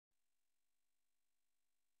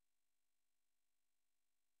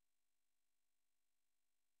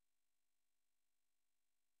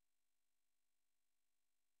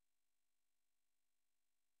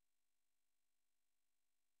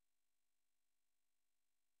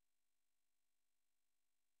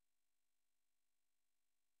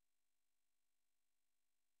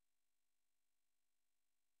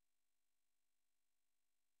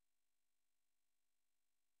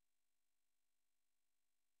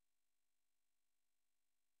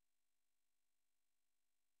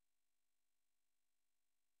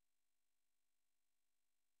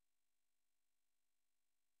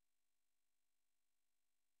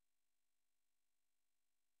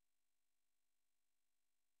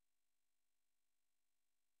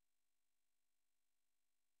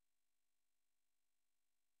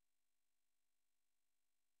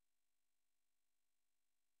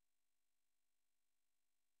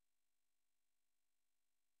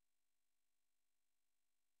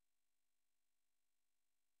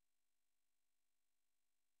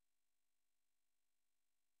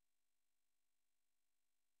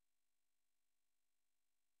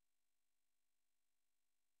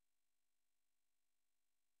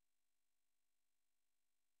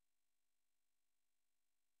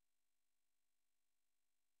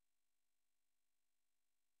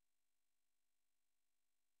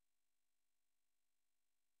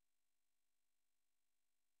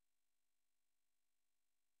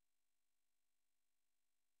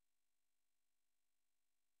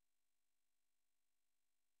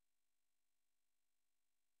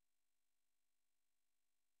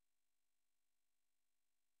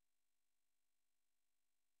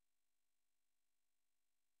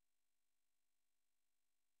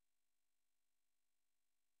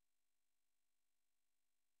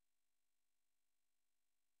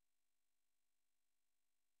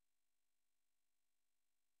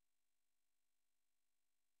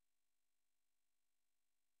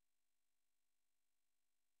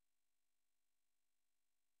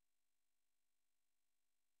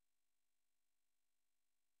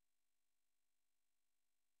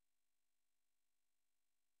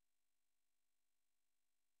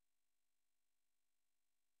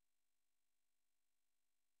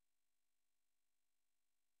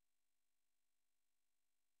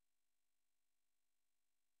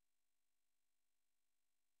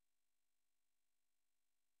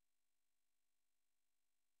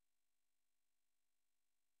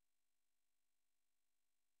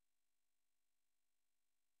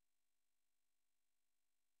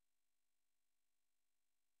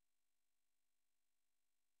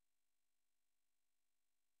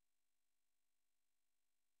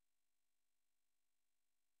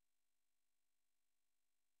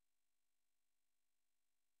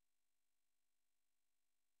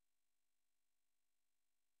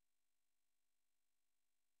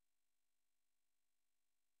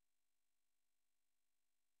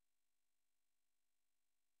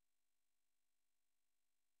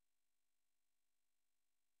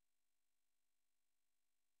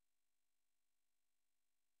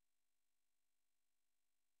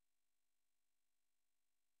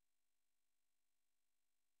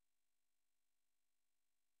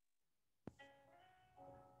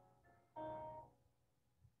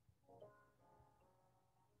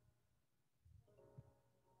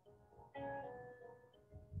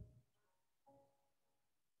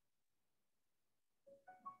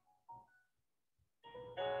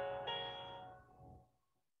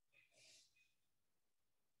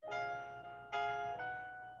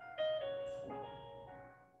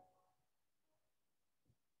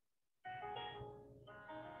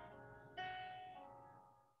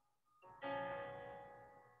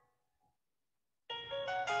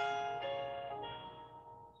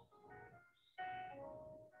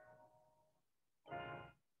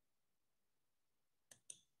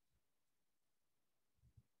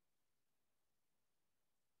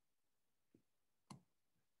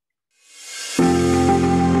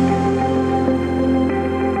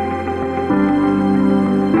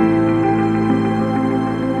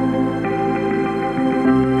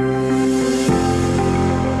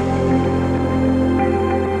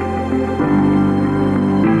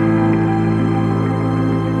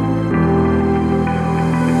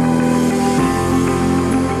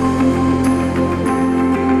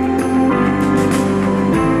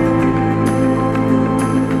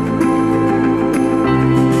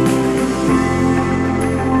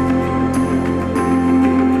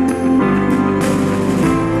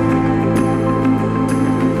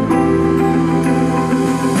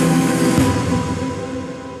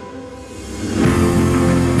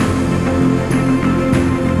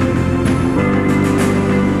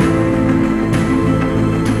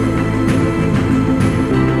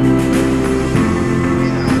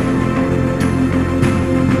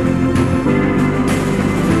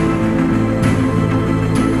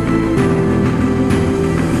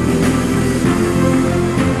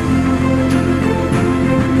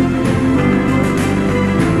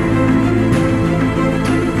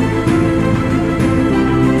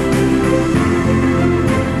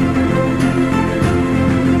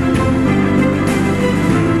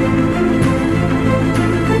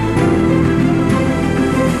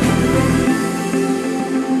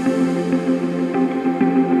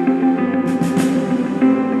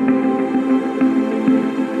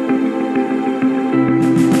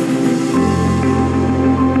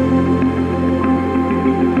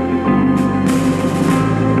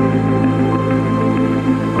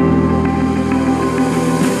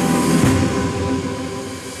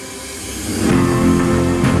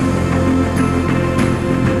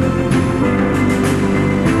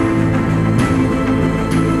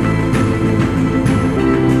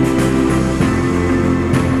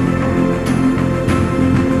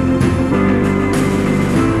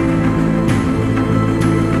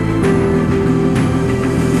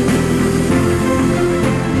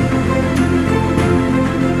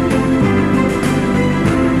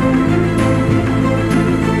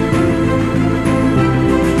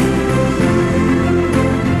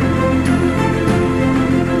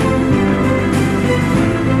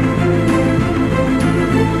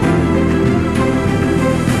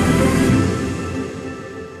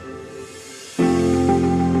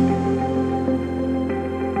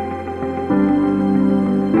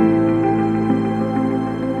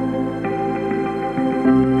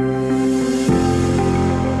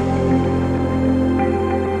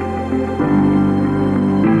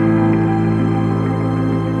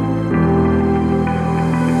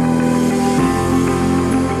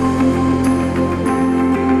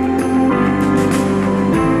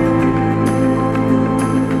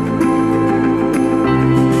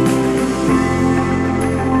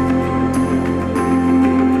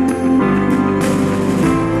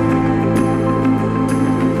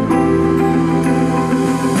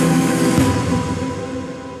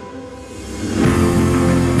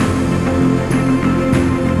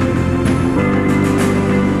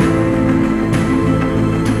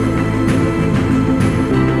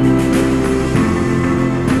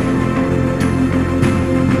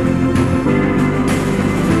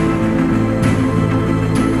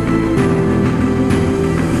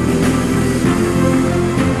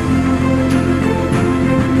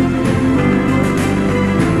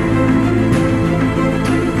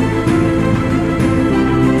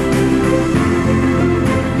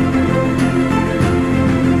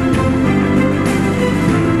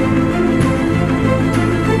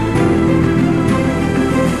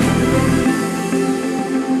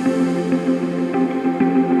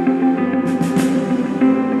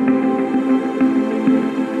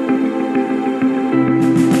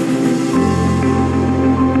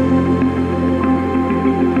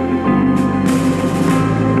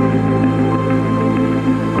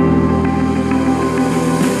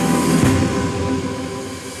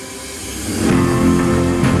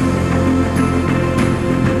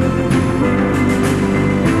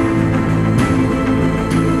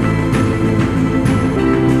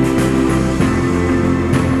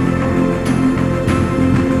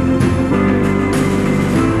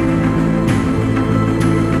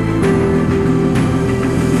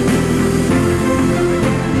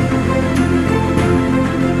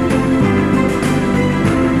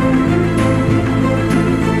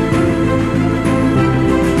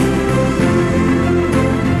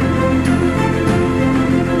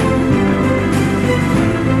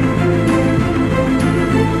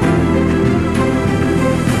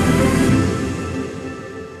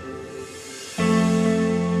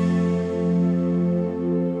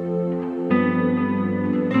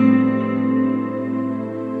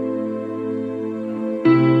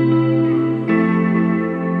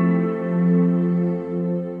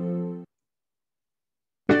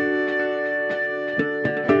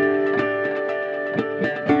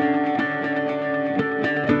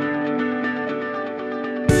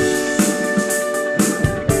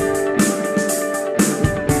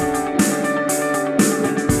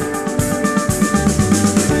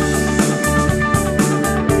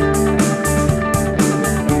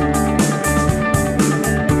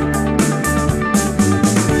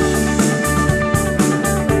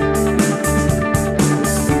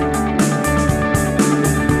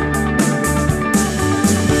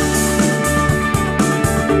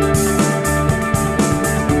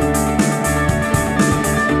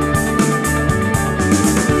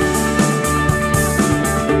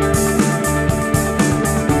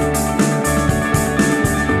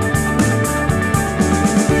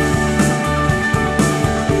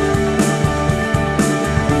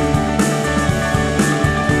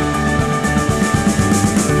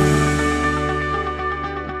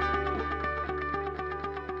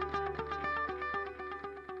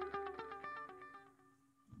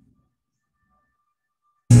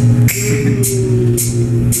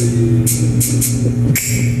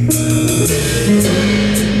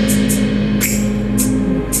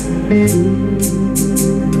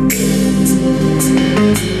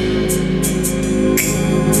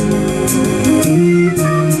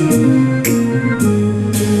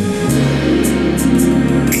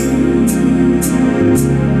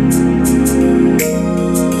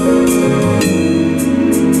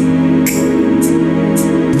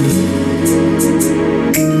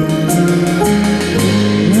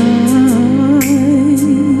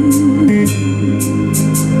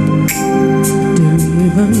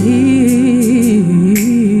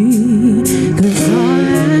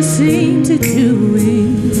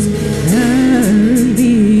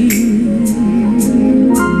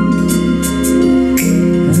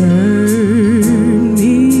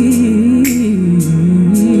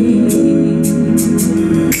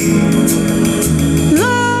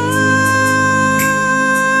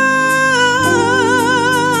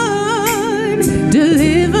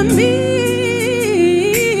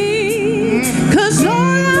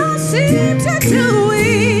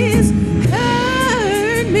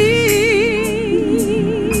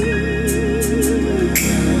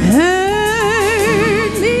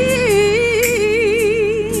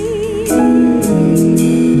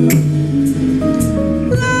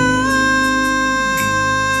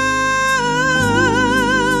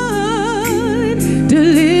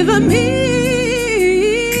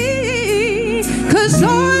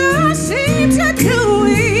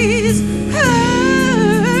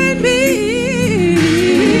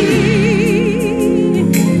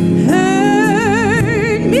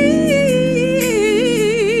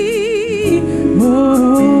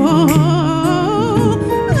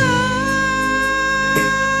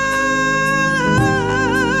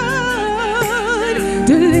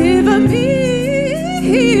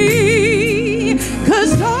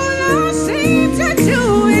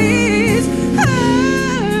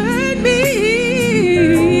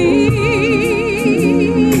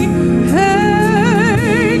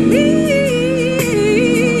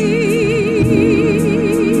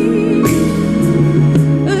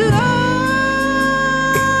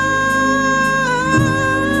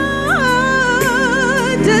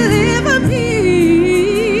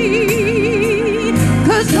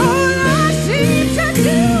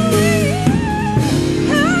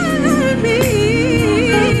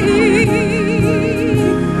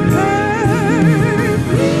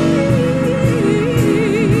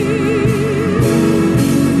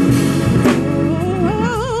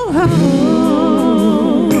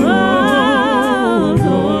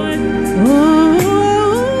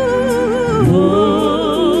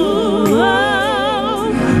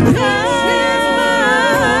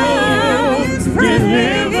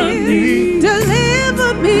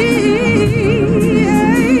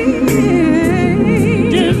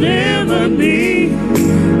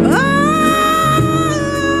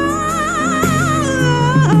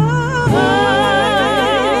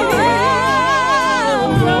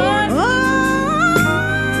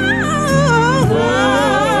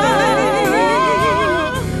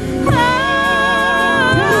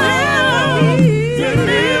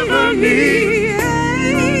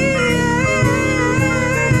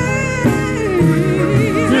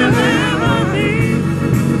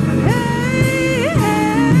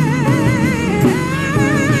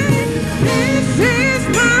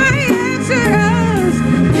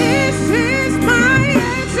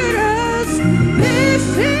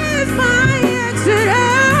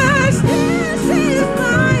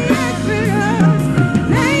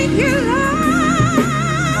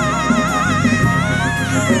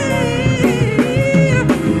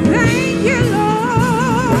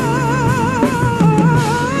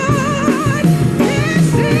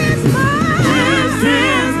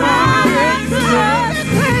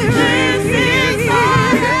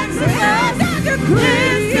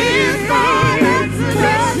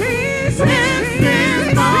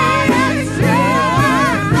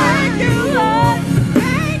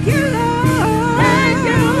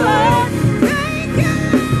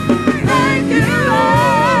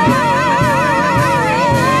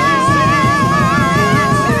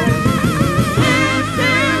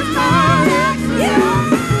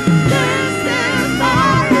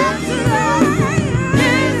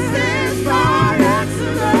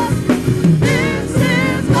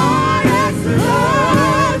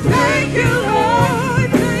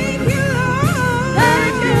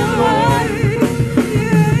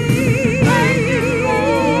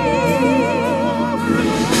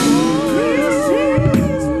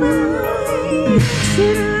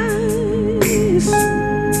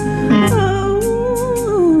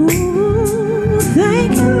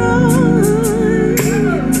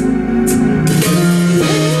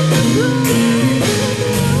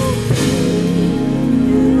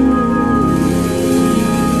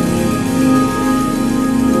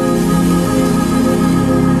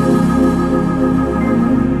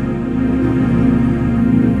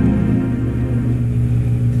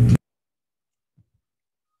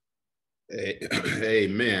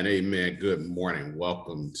Amen. Amen. Good morning.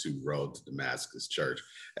 Welcome to Road to Damascus Church.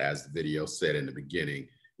 As the video said in the beginning,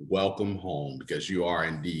 welcome home, because you are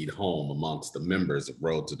indeed home amongst the members of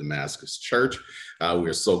Road to Damascus Church.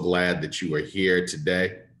 We're so glad that you are here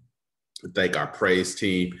today. Thank our praise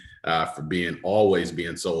team for always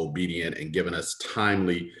being so obedient and giving us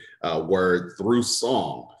timely word through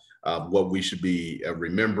song. What we should be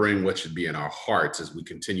remembering, what should be in our hearts as we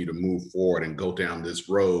continue to move forward and go down this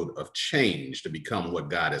road of change to become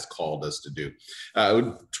what God has called us to do.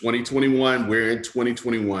 2021, we're in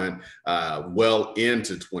 2021, well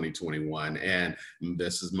into 2021. And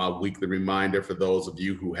this is my weekly reminder for those of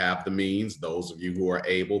you who have the means, those of you who are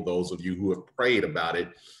able, those of you who have prayed about it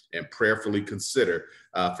and prayerfully consider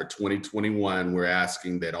for 2021, we're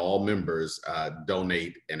asking that all members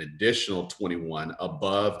donate an additional 21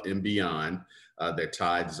 above and beyond their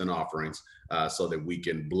tithes and offerings so that we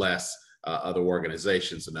can bless other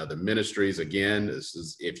organizations and other ministries. Again, this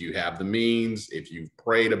is if you have the means, if you've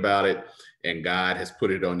prayed about it, and God has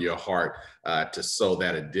put it on your heart to sow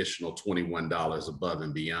that additional $21 above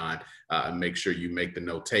and beyond. Make sure you make the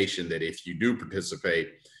notation that if you do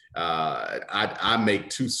participate, I make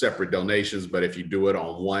two separate donations, but if you do it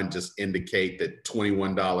on one, just indicate that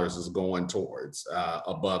 $21 is going towards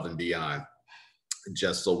above and beyond,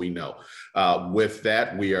 just so we know. With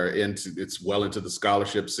that, it's well into the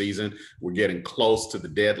scholarship season. We're getting close to the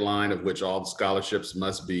deadline of which all the scholarships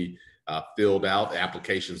must be filled out.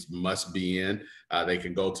 Applications must be in. They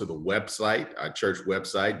can go to the website, our church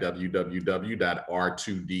website,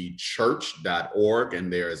 www.r2dchurch.org,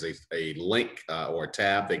 and there is a link or a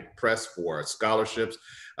tab they press for scholarships.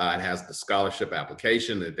 It has the scholarship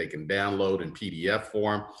application that they can download in PDF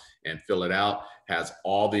form and fill it out. Has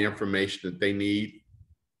all the information that they need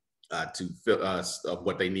to fill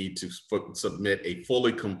what they need to submit a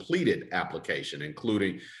fully completed application,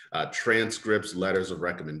 including transcripts, letters of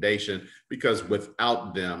recommendation, because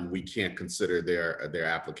without them, we can't consider their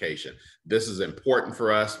application. This is important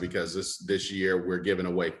for us because this year we're giving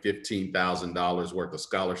away $15,000 worth of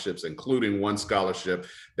scholarships, including one scholarship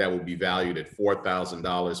that will be valued at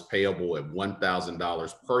 $4,000, payable at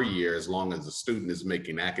 $1,000 per year, as long as the student is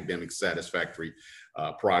making academic satisfactory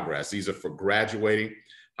progress. These are for graduating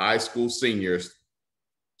high school seniors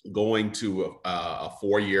going to a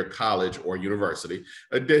four-year college or university.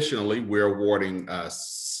 Additionally, we're awarding 10,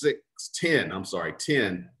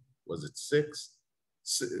 was it six?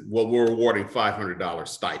 Well, we're awarding $500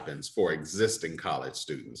 stipends for existing college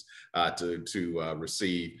students to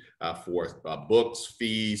receive for books,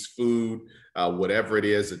 fees, food, whatever it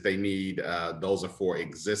is that they need. Those are for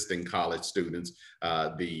existing college students.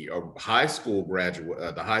 The high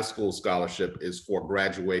school scholarship is for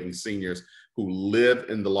graduating seniors who live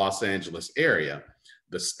in the Los Angeles area.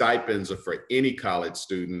 The stipends are for any college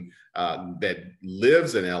student that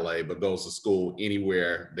lives in LA but goes to school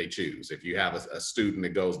anywhere they choose. If you have a student that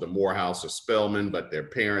goes to Morehouse or Spelman, but their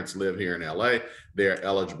parents live here in LA, they're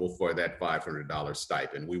eligible for that $500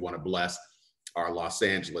 stipend. We want to bless our Los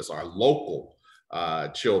Angeles, our local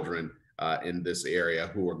children in this area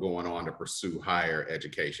who are going on to pursue higher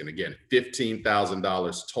education. Again,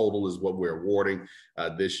 $15,000 total is what we're awarding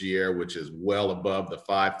this year, which is well above the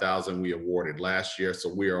 $5,000 we awarded last year.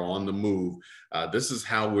 So we are on the move. This is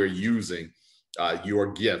how we're using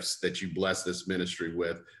your gifts that you bless this ministry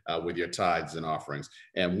with your tithes and offerings.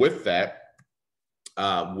 And with that,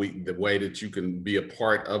 the way that you can be a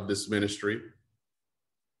part of this ministry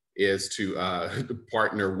is to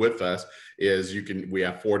partner with us. We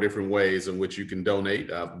have 4 different ways in which you can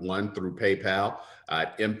donate. One, through PayPal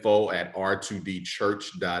at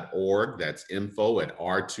info@r2dchurch.org. That's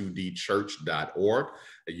info@r2dchurch.org.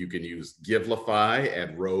 You can use Givelify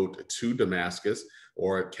at Road to Damascus,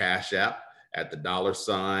 or Cash App at the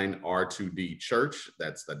 $R2D Church.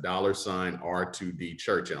 That's the $R2D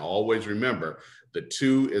Church. And always remember, the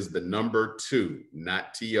 2 is the number 2,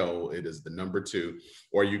 not TO. It is the number 2.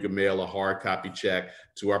 Or you can mail a hard copy check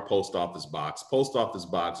to our post office box, Post Office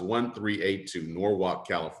Box 1382, Norwalk,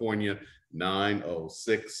 California,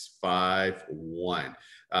 90651.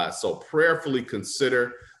 So prayerfully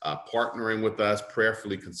consider partnering with us,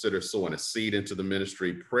 prayerfully consider sowing a seed into the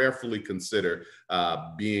ministry, prayerfully consider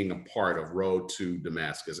being a part of Road to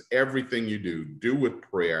Damascus. Everything you do with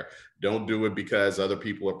prayer. Don't do it because other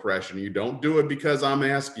people are pressuring you. Don't do it because I'm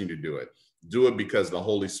asking you to do it. Do it because the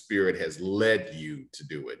Holy Spirit has led you to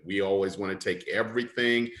do it. We always want to take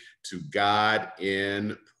everything to God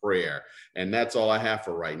in prayer. And that's all I have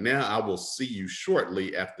for right now. I will see you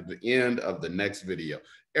shortly after the end of the next video.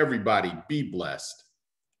 Everybody be blessed.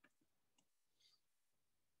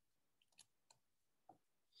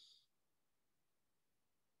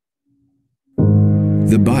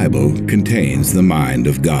 The Bible contains the mind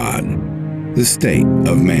of God, the state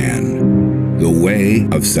of man, the way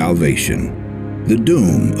of salvation, the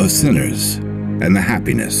doom of sinners, and the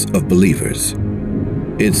happiness of believers.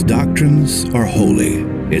 Its doctrines are holy,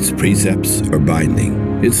 its precepts are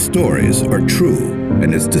binding, its stories are true,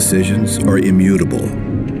 and its decisions are immutable.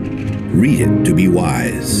 Read it to be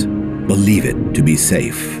wise, believe it to be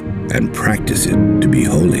safe, and practice it to be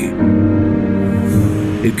holy.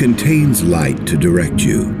 It contains light to direct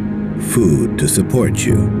you, food to support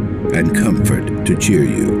you, and comfort to cheer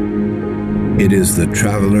you. It is the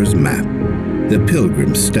traveler's map, the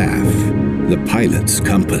pilgrim's staff, the pilot's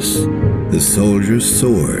compass, the soldier's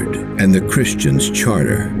sword, and the Christian's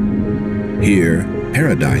charter. Here,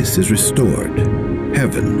 paradise is restored,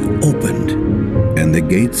 heaven opened, and the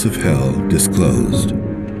gates of hell disclosed.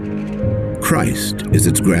 Christ is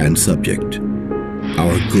its grand subject,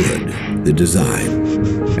 our good, the design,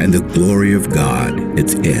 and the glory of God,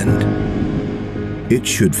 its end. It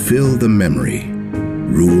should fill the memory,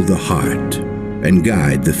 rule the heart, and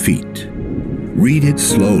guide the feet. Read it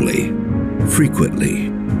slowly, frequently,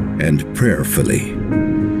 and prayerfully.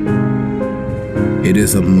 It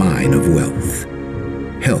is a mine of wealth,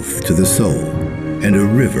 health to the soul, and a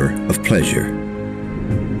river of pleasure.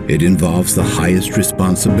 It involves the highest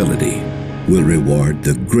responsibility, will reward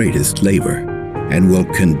the greatest labor, and will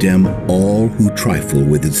condemn all who trifle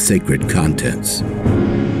with its sacred contents.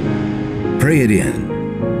 Pray it in,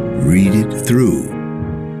 read it through,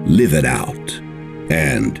 live it out,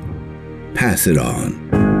 and pass it on.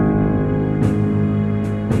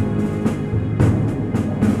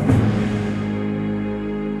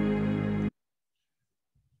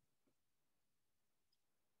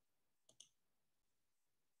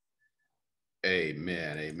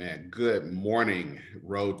 Amen. Amen. Good morning,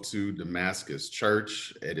 Road to Damascus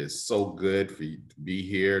Church. It is so good for you to be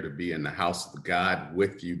here, to be in the house of God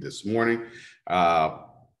with you this morning. I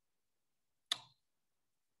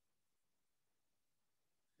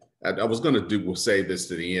was going to we'll say this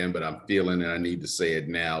to the end, but I'm feeling that I need to say it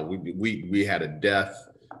now. We had a death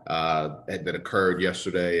that occurred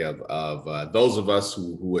yesterday of those of us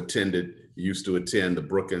who used to attend the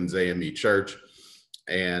Brookings AME Church.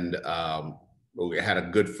 And we had a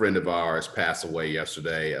good friend of ours pass away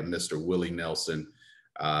yesterday, Mr. Willie Nelson,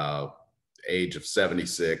 age of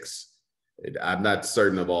 76. I'm not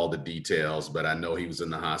certain of all the details, but I know he was in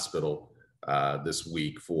the hospital this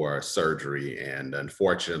week for surgery. And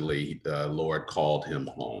unfortunately, the Lord called him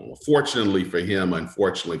home. Fortunately for him,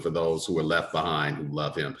 unfortunately for those who were left behind who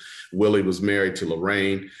love him. Willie was married to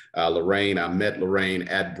Lorraine. I met Lorraine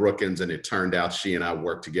at Brookings, and it turned out she and I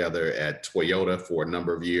worked together at Toyota for a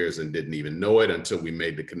number of years and didn't even know it until we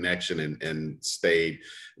made the connection and stayed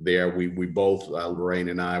there. We both, Lorraine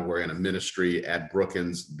and I, were in a ministry at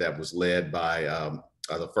Brookings that was led by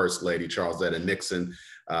the First Lady, Charlesetta Nixon.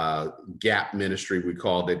 GAP ministry, we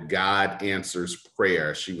called it, God Answers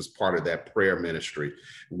Prayer. She was part of that prayer ministry.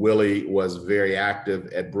 Willie was very active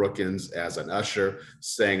at Brookings as an usher,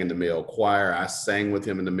 sang in the male choir. I sang with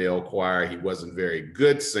him in the male choir. He wasn't a very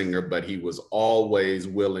good singer, but he was always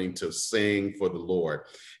willing to sing for the Lord.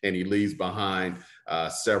 And he leaves behind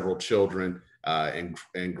several children and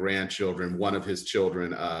grandchildren. One of his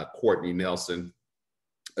children, Courtney Nelson,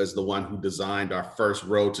 is the one who designed our first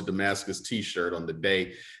Road to Damascus t-shirt on the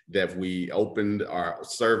day that we opened our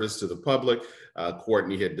service to the public.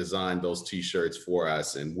 Courtney had designed those t-shirts for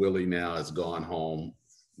us, and Willie now has gone home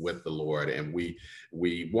with the Lord. And we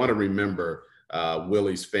want to remember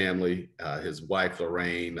Willie's family, his wife,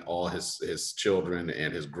 Lorraine, all his children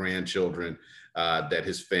and his grandchildren, that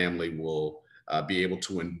his family will be able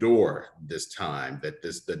to endure this time, that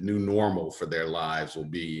the new normal for their lives will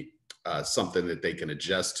be something that they can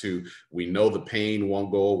adjust to. We know the pain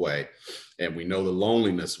won't go away, and we know the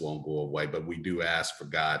loneliness won't go away, but we do ask for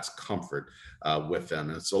God's comfort with them.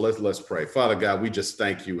 And so let's pray. Father God, we just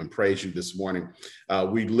thank you and praise you this morning.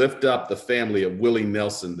 We lift up the family of Willie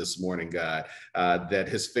Nelson this morning, God, that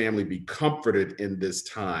his family be comforted in this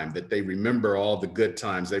time, that they remember all the good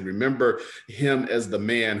times. They remember him as the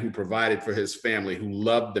man who provided for his family, who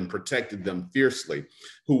loved and protected them fiercely,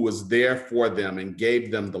 who was there for them and gave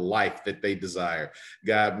them the life that they desire.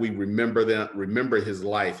 God, we remember his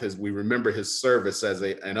life, as we remember remember his service as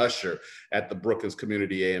an usher at the Brookings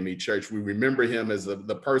Community AME Church. We remember him as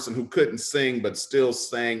the person who couldn't sing, but still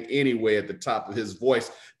sang anyway at the top of his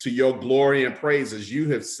voice to your glory and praises. You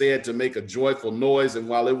have said to make a joyful noise, and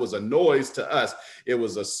while it was a noise to us, it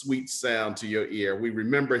was a sweet sound to your ear. We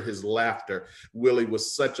remember his laughter. Willie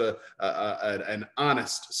was such an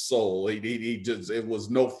honest soul. It was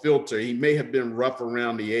no filter. He may have been rough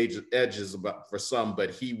around the edges for some,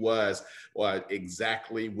 but he was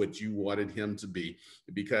exactly what you wanted him to be,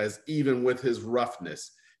 because even with his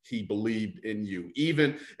roughness, he believed in you.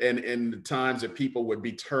 Even in the times that people would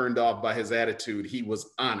be turned off by his attitude, he was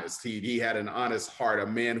honest. He had an honest heart, a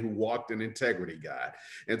man who walked in integrity, God.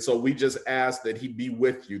 And so we just ask that he be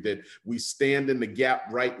with you, that we stand in the gap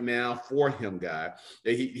right now for him, God.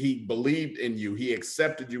 That he believed in you. He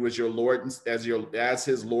accepted you as your Lord, as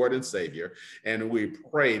his Lord and Savior. And we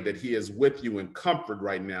pray that he is with you in comfort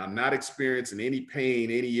right now, not experiencing any pain,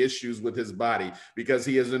 any issues with his body, because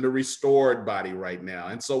he is in a restored body right now.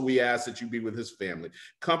 And so we ask that you be with his family,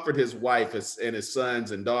 comfort his wife and his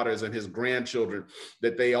sons and daughters and his grandchildren,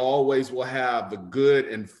 that they always will have the good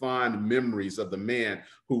and fond memories of the man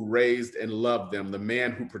who raised and loved them, the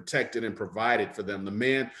man who protected and provided for them, the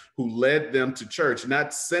man who led them to church,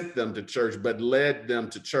 not sent them to church, but led them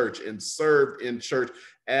to church and served in church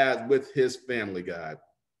as with his family, God.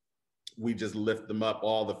 We just lift them up,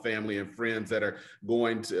 all the family and friends that are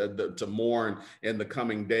going to mourn in the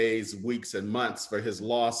coming days, weeks, and months for his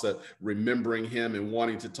loss, remembering him and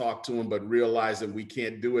wanting to talk to him, but realizing we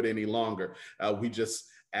can't do it any longer. We just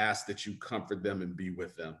ask that you comfort them and be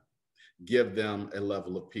with them. Give them a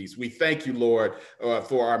level of peace. We thank you, Lord,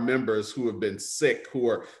 for our members who have been sick, who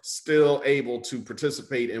are still able to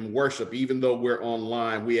participate in worship, even though we're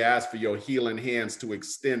online. We ask for your healing hands to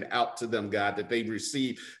extend out to them, God, that they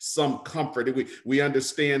receive some comfort. We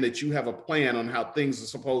understand that you have a plan on how things are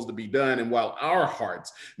supposed to be done. And while our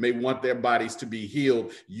hearts may want their bodies to be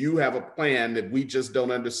healed, you have a plan that we just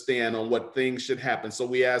don't understand on what things should happen. So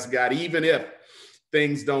we ask, God, even if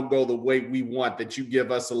things don't go the way we want, that you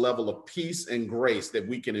give us a level of peace and grace that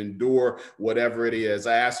we can endure whatever it is.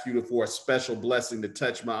 I ask you for a special blessing to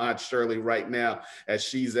touch my Aunt Shirley right now as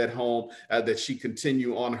she's at home, that she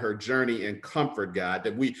continue on her journey in comfort, God,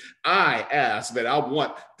 I ask that I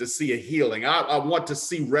want to see a healing. I want to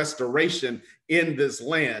see restoration in this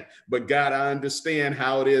land. But God, I understand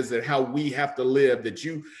how it is that how we have to live, that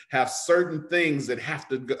you have certain things that have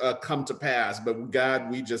to come to pass. But God,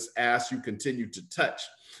 we just ask you continue to touch,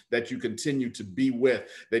 that you continue to be with,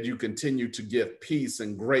 that you continue to give peace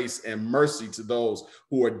and grace and mercy to those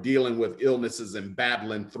who are dealing with illnesses and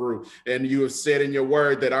battling through. And you have said in your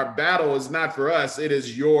word that our battle is not for us, it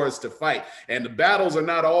is yours to fight. And the battles are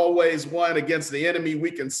not always won against the enemy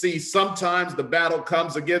we can see. Sometimes the battle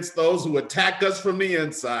comes against those who attack us from the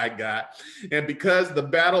inside, God. And because the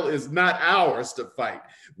battle is not ours to fight,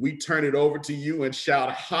 we turn it over to you and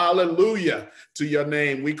shout hallelujah to your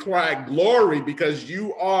name. We cry glory because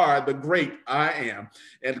you are the great I am.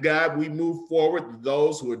 And God, we move forward to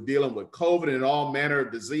those who are dealing with COVID and all manner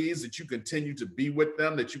of disease, that you continue to be with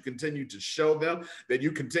them, that you continue to show them, that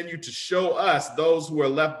you continue to show us those who are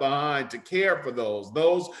left behind, to care for those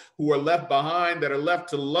who are left behind, that are left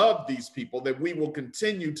to love these people, that we will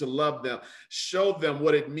continue to love them, show them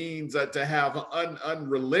what it means to have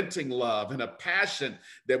unrelenting love and a passion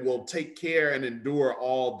that will take care and endure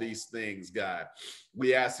all these things, God.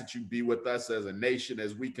 We ask that you be with us as a nation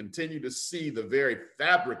as we continue to see the very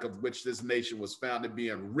fabric of which this nation was founded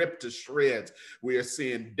being ripped to shreds. We are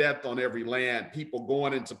seeing death on every land, people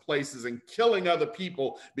going into places and killing other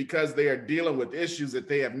people because they are dealing with issues that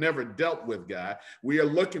they have never dealt with, God. We are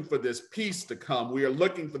looking for this peace to come. We are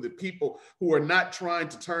looking for the people who are not trying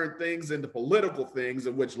to turn things into political things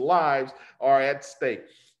in which lives are at stake.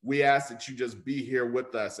 We ask that you just be here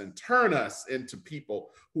with us and turn us into people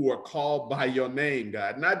who are called by your name,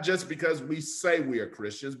 God, not just because we say we are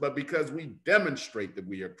Christians, but because we demonstrate that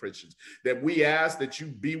we are Christians, that we ask that you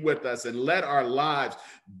be with us and let our lives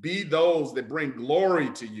be those that bring glory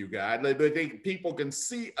to you, God, that people can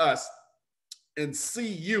see us and see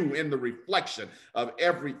you in the reflection of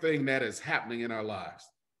everything that is happening in our lives.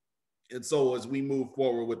 And so as we move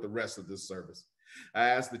forward with the rest of this service, I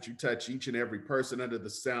ask that you touch each and every person under the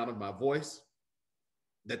sound of my voice,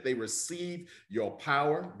 that they receive your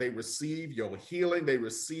power, they receive your healing, they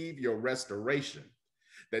receive your restoration,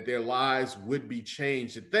 that their lives would be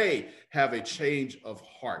changed, that they have a change of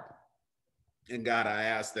heart. And God, I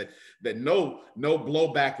ask that no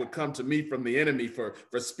blowback would come to me from the enemy for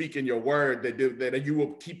speaking your word, that you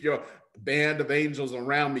will keep your band of angels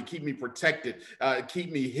around me. Keep me protected.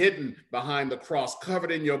 Keep me hidden behind the cross,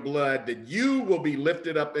 covered in your blood, that you will be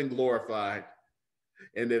lifted up and glorified,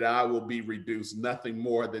 and that I will be reduced nothing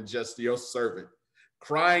more than just your servant,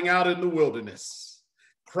 crying out in the wilderness,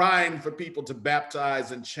 crying for people to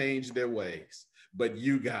baptize and change their ways. But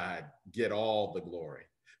you, God, get all the glory,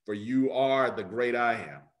 for you are the great I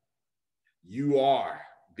am. You are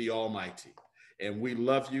the Almighty, and we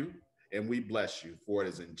love you and we bless you, for it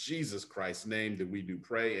is in Jesus Christ's name that we do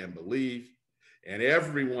pray and believe. And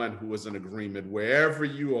everyone who is in agreement, wherever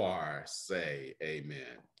you are, say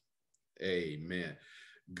amen. Amen.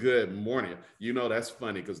 Good morning. You know, that's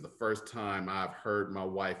funny because the first time I've heard my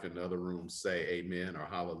wife in the other room say amen or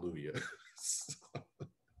hallelujah.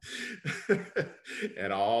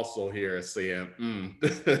 And I also hear her saying,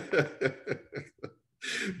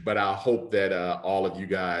 But I hope that all of you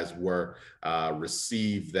guys were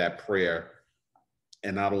received that prayer,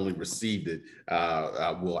 and not only received it,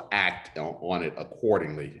 will act on it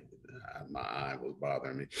accordingly. My eye was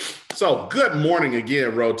bothering me. So good morning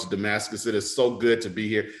again, Road to Damascus. It is so good to be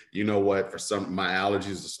here. You know what? For some, my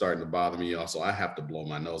allergies are starting to bother me also. I have to blow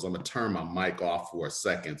my nose. I'm gonna turn my mic off for a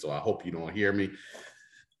second, so I hope you don't hear me.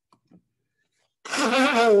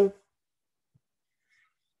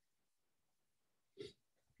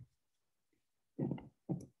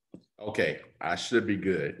 Okay, I should be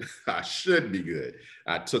good. I should be good.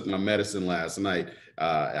 I took my medicine last night.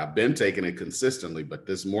 I've been taking it consistently, but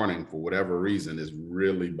this morning, for whatever reason, is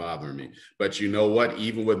really bothering me. But you know what?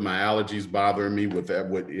 Even with my allergies bothering me,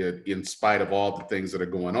 in spite of all the things that are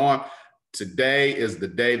going on, today is the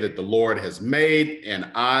day that the Lord has made,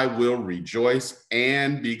 and I will rejoice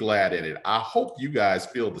and be glad in it. I hope you guys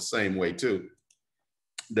feel the same way too,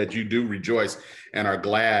 that you do rejoice and are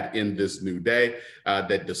glad in this new day,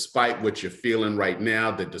 that despite what you're feeling right now,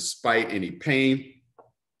 that despite any pain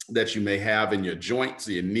that you may have in your joints,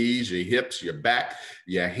 your knees, your hips, your back,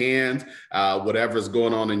 your hands, whatever's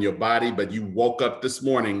going on in your body, but you woke up this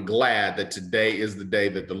morning glad that today is the day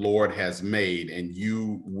that the Lord has made, and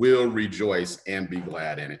you will rejoice and be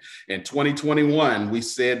glad in it. In 2021, we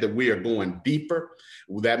said that we are going deeper.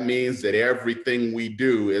 That means that everything we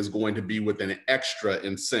do is going to be with an extra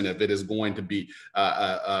incentive. It is going to be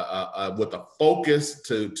with a focus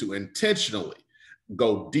to intentionally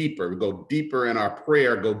go deeper in our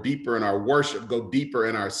prayer, go deeper in our worship, go deeper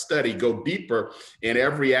in our study, go deeper in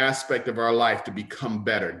every aspect of our life to become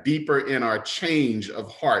better, deeper in our change of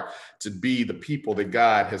heart to be the people that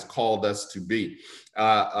God has called us to be.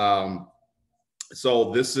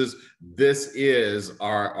 So this is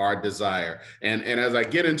our desire. And as I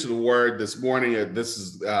get into the word this morning,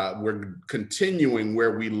 we're continuing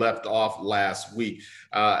where we left off last week,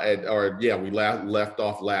 we left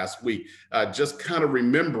off last week, just kind of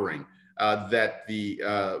remembering that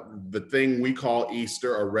the thing we call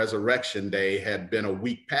Easter or Resurrection Day had been a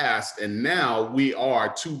week past, and now we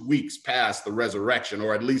are 2 weeks past the resurrection,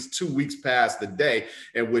 or at least 2 weeks past the day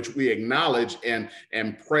in which we acknowledge and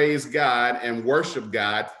praise God and worship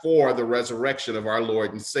God for the resurrection of our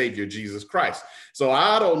Lord and Savior, Jesus Christ. So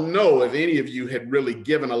I don't know if any of you had really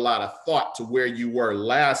given a lot of thought to where you were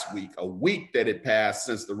last week, a week that had passed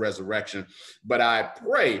since the resurrection, but I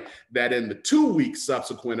pray that in the 2 weeks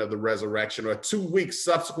subsequent of the resurrection, or 2 weeks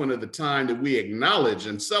subsequent of the time that we acknowledge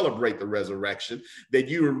and celebrate the resurrection, that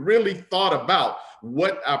you really thought about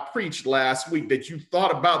what I preached last week, that you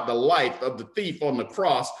thought about the life of the thief on the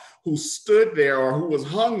cross who stood there, or who was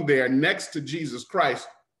hung there next to Jesus Christ,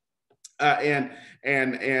 and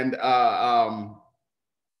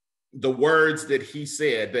the words that he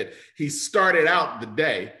said, that he started out the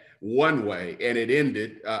day one way and it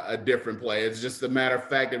ended a different way. It's just a matter of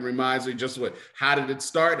fact, it reminds me just how did it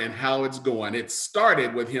start and how it's going. It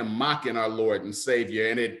started with him mocking our Lord and Savior,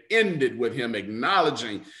 and it ended with him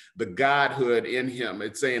acknowledging the Godhood in him.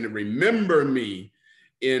 It's saying, remember me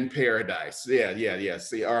in paradise. Yeah.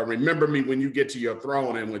 See, remember me when you get to your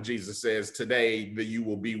throne, and when Jesus says, today that you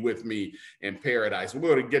will be with me in paradise. We're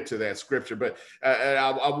going to get to that scripture, but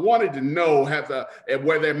I wanted to know,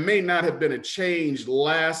 where there may not have been a change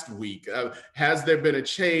last week, has there been a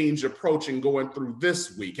change approaching going through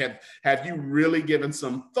this week? Have you really given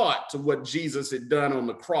some thought to what Jesus had done on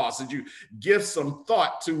the cross? Did you give some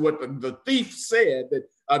thought to what the thief said, that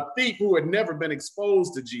a thief who had never been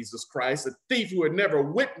exposed to Jesus Christ, a thief who had never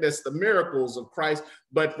witnessed the miracles of Christ,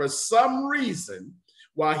 but for some reason,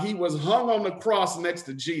 while he was hung on the cross next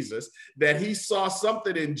to Jesus, that he saw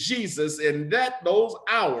something in Jesus in those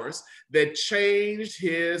hours that changed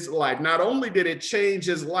his life. Not only did it change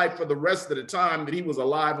his life for the rest of the time that he was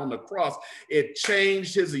alive on the cross, it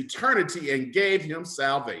changed his eternity and gave him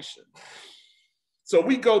salvation. So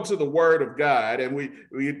we go to the Word of God, and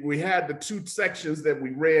we had the two sections that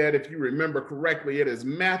we read. If you remember correctly, it is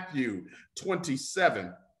Matthew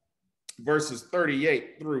 27, verses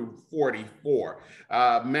 38 through 44.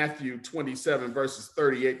 Matthew 27, verses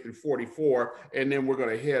 38 through 44. And then we're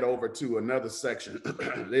going to head over to another section.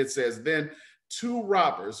 It says, then two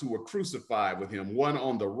robbers who were crucified with him, one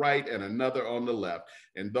on the right and another on the left.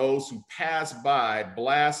 And those who passed by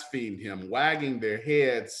blasphemed him, wagging their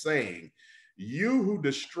heads, saying, you who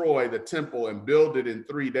destroy the temple and build it in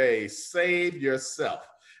 3 days, save yourself.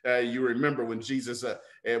 You remember when Jesus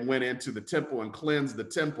went into the temple and cleansed the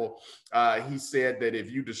temple, he said that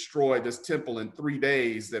if you destroy this temple in 3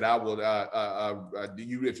 days, that I will,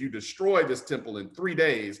 if you destroy this temple in 3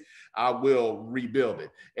 days, I will rebuild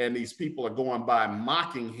it. And these people are going by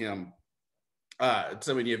mocking him.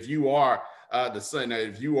 So if you are the son,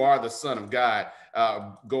 if you are the Son of God,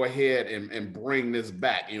 go ahead and bring this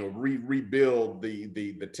back, rebuild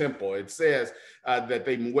the temple. It says that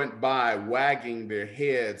they went by wagging their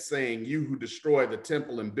heads, saying, you who destroy the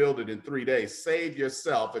temple and build it in 3 days, save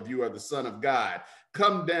yourself if you are the Son of God.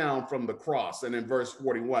 Come down from the cross. And in verse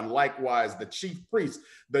 41, likewise, the chief priests,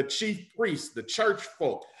 the church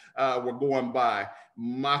folk were going by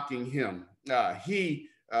mocking him.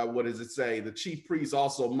 What does it say? The chief priests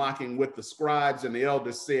also mocking with the scribes and the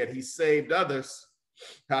elders said, he saved others.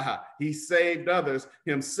 He saved others,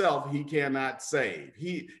 himself he cannot save.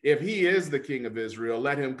 If he is the King of Israel,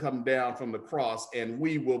 let him come down from the cross and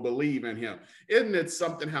we will believe in him. Isn't it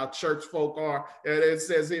something how church folk are? And it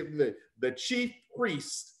says the chief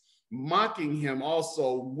priests mocking him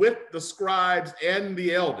also with the scribes and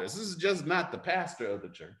the elders. This is just not the pastor of the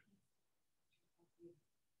church.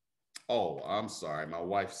 Oh, I'm sorry. My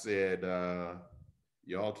wife said,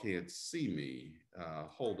 y'all can't see me.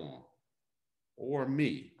 Hold on. Or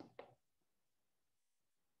me.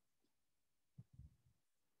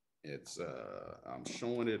 It's, I'm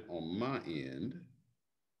showing it on my end.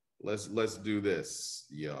 Let's do this,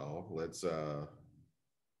 y'all. Let's,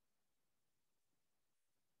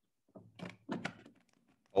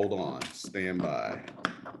 hold on. Stand by.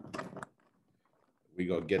 We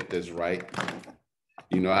gonna get this right.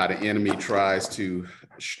 You know how the enemy tries to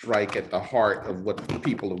strike at the heart of what the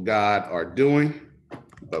people of God are doing,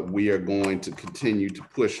 but we are going to continue to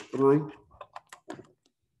push through,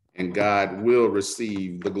 and God will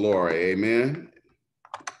receive the glory. Amen.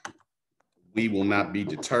 We will not be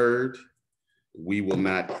deterred. We will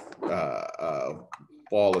not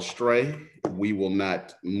fall astray. We will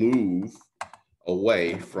not move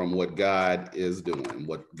away from what God is doing,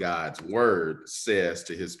 what God's word says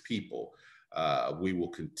to his people. We will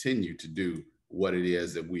continue to do what it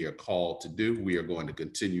is that we are called to do. We are going to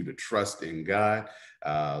continue to trust in God.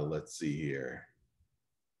 Let's see here.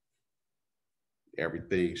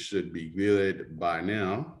 Everything should be good by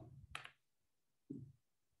now.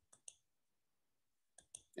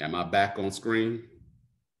 Am I back on screen?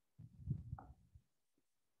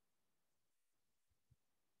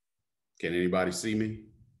 Can anybody see me?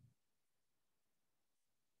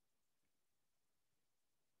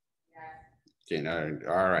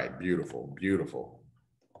 All right, beautiful, beautiful.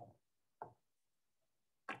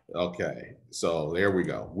 Okay, so there we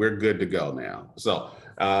go. We're good to go now. So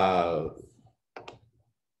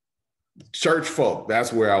church folk,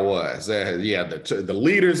 that's where I was. Yeah, the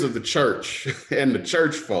leaders of the church and the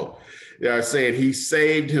church folk, they are saying he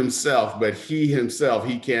saved himself, but he himself,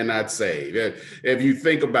 he cannot save. If you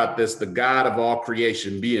think about this, the God of all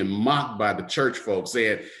creation being mocked by the church folk,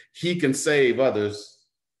 saying he can save others.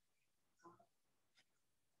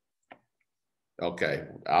 Okay,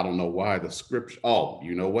 I don't know why the scripture, oh,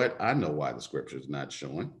 you know what? I know why the scripture is not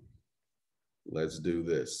showing. Let's do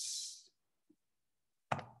this.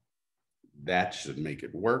 That should make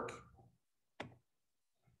it work.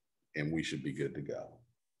 And we should be good to go.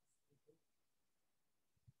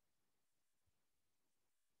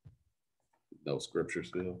 No scripture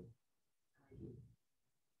still?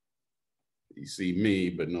 You see me,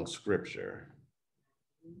 but no scripture.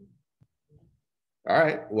 All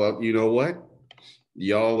right, well, you know what?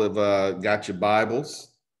 Y'all have got your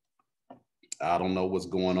Bibles. I don't know what's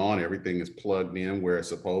going on. Everything is plugged in where it's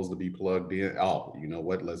supposed to be plugged in. Oh, you know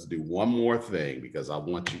what? Let's do one more thing because I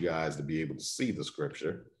want you guys to be able to see the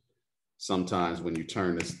scripture. Sometimes when you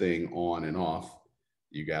turn this thing on and off,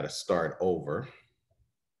 you got to start over.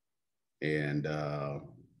 And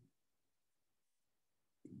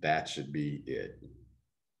that should be it.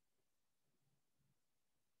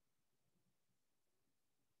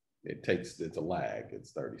 It's a lag.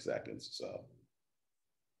 It's 30 seconds. So.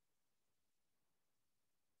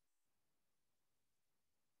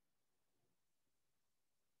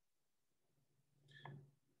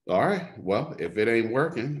 All right. Well, if it ain't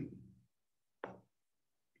working,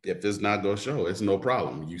 if it's not gonna show, it's no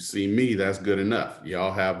problem. You see me, that's good enough.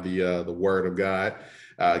 Y'all have the Word of God.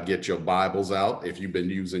 Get your Bibles out. If you've been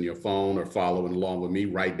using your phone or following along with me,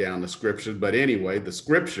 write down the scriptures. But anyway, the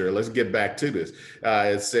scripture. Let's get back to this.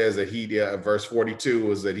 It says that verse 42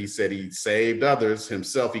 was that he said he saved others,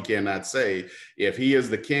 himself he cannot save. If he is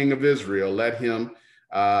the King of Israel, let him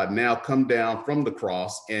now come down from the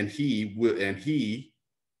cross, and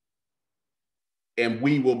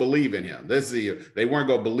we will believe in him. They weren't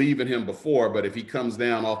going to believe in him before, but if he comes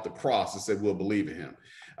down off the cross, it said we'll believe in him.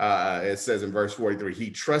 It says in verse 43,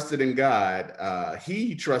 he trusted in God.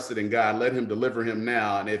 Let him deliver him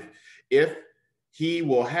now. And if he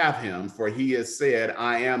will have him, for he has said,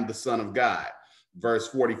 I am the Son of God. Verse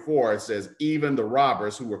 44, it says, even the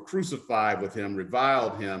robbers who were crucified with him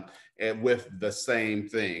reviled him and with the same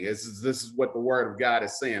thing. This is what the Word of God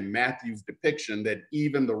is saying. Matthew's depiction that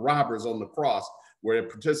even the robbers on the cross were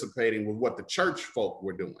participating with what the church folk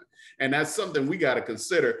were doing. And that's something we got to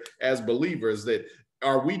consider as believers, that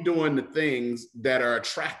are we doing the things that are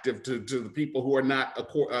attractive to the people who are not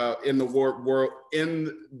in the world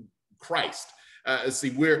in Christ?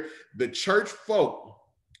 We're the church folk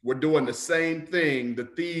were doing the same thing the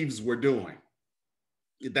thieves were doing.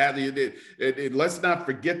 Let's not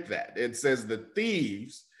forget that. It says the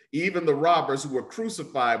thieves, even the robbers who were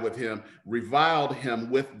crucified with him, reviled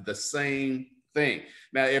him with the same thing.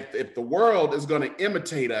 Now, if the world is going to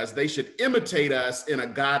imitate us, they should imitate us in a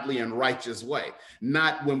godly and righteous way,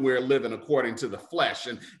 not when we're living according to the flesh.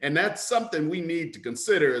 And that's something we need to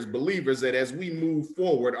consider as believers, that as we move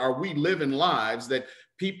forward, are we living lives that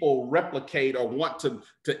people replicate or want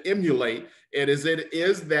to emulate? Is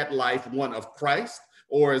that life one of Christ,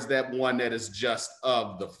 or is that one that is just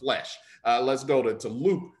of the flesh? Let's go to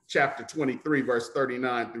Luke chapter 23, verse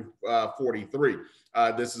 39 through 43.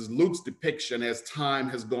 This is Luke's depiction as time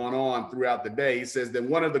has gone on throughout the day. He says that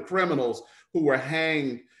one of the criminals who were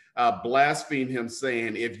hanged blasphemed him,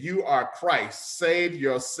 saying, if you are Christ, save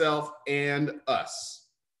yourself and us.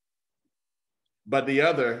 But the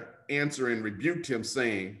other answering rebuked him,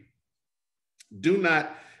 saying,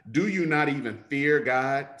 do you not even fear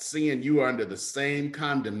God, seeing you are under the same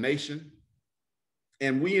condemnation?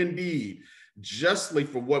 And we indeed justly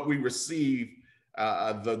for what we receive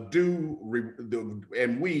the due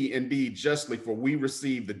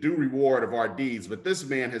reward of our deeds, but this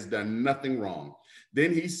man has done nothing wrong.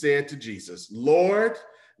 Then he said to Jesus, Lord,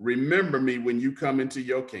 remember me when you come into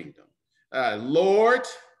your kingdom. Lord,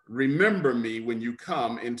 remember me when you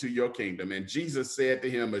come into your kingdom. And Jesus said to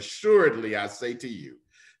him, assuredly, I say to you,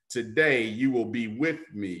 today you will be with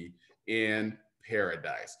me in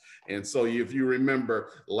paradise. And so if you remember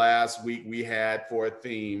last week, we had for a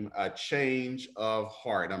theme, a change of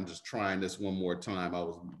heart. I'm just trying this one more time. I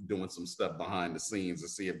was doing some stuff behind the scenes to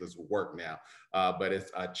see if this will work now, but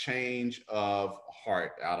it's a change of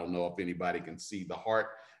heart. I don't know if anybody can see the heart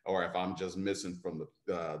or if I'm just missing from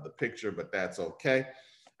the picture, but that's okay.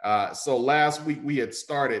 So last week we had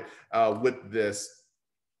started with this,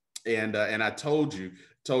 and I told you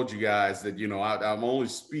guys that, I'm only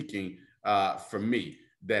speaking for me,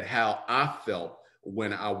 that how I felt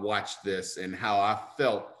when I watched this, and how I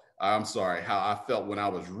felt when I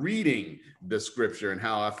was reading the scripture, and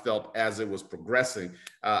how I felt as it was progressing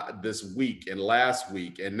this week and last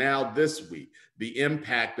week and now this week, the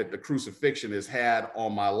impact that the crucifixion has had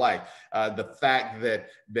on my life. The fact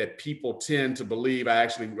that people tend to believe, I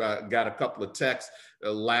actually got a couple of texts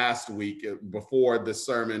last week before the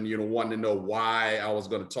sermon, wanting to know why I was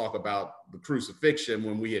going to talk about the crucifixion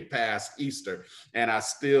when we had passed Easter. And I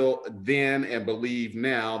still then and believe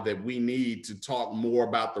now that we need to talk more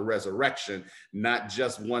about the resurrection, not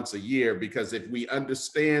just once a year, because if we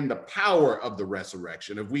understand the power of the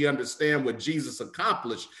resurrection, if we understand what Jesus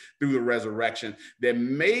accomplished through the resurrection,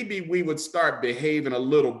 then maybe we would start behaving a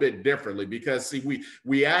little bit differently. Because see,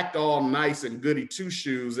 we act all nice and goody two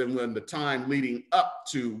shoes, and when the time leading up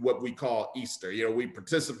to what we call Easter, we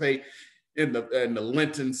participate in the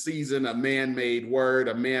Lenten season, a man-made word,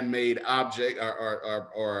 a man-made object,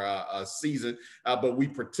 or a season, but we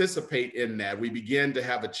participate in that. We begin to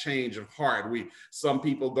have a change of heart. Some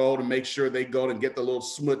people go to make sure they go and get the little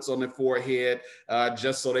smuts on their forehead,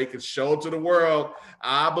 just so they can show to the world,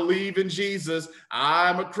 I believe in Jesus,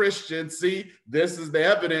 I'm a Christian. See, this is the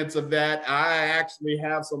evidence of that. I actually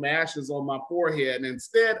have some ashes on my forehead. And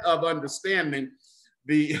instead of understanding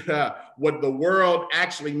What the world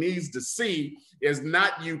actually needs to see is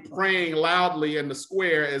not you praying loudly in the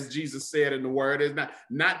square, as Jesus said in the word, is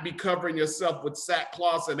not be covering yourself with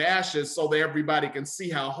sackcloth and ashes so that everybody can see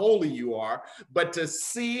how holy you are, but to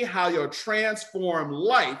see how your transformed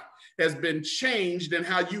life has been changed in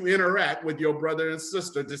how you interact with your brother and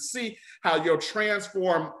sister, to see how your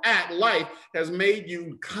transformed life has made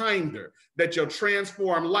you kinder, that your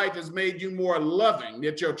transformed life has made you more loving,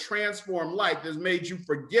 that your transformed life has made you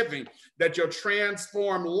forgiving, that your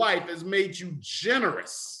transformed life has made you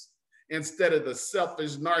generous instead of the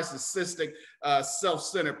selfish, narcissistic,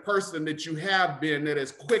 self-centered person that you have been, that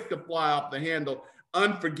is quick to fly off the handle,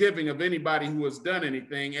 unforgiving of anybody who has done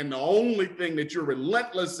anything. And the only thing that you're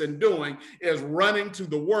relentless in doing is running to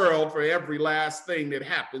the world for every last thing that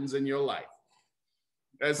happens in your life.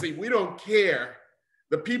 And see, we don't care.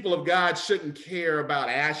 The people of God shouldn't care about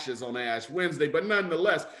ashes on Ash Wednesday, but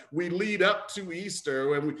nonetheless, we lead up to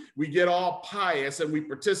Easter and we get all pious and we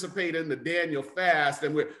participate in the Daniel fast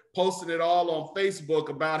and we're posting it all on Facebook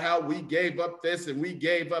about how we gave up this and we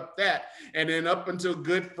gave up that. And then up until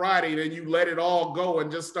Good Friday, then you let it all go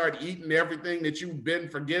and just start eating everything that you've been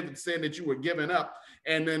forgiven, saying that you were giving up.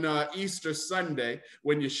 And then Easter Sunday,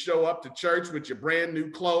 when you show up to church with your brand new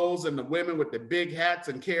clothes and the women with the big hats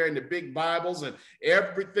and carrying the big Bibles and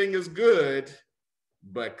everything is good,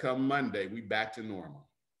 but come Monday, we back to normal.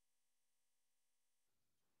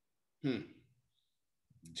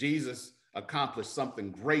 Jesus accomplished something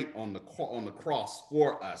great on the cross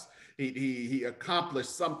for us. He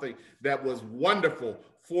accomplished something that was wonderful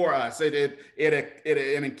for us. It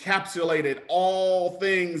encapsulated all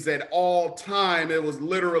things at all time. It was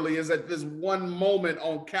literally is at this one moment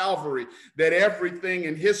on Calvary that everything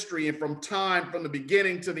in history and from the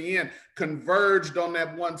beginning to the end converged on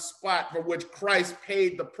that one spot for which Christ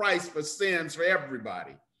paid the price for sins for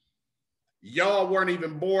everybody. Y'all weren't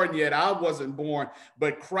even born yet. I wasn't born,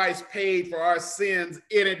 but Christ paid for our sins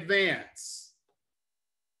in advance.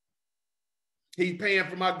 He's paying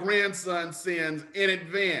for my grandson's sins in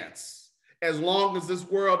advance. As long as this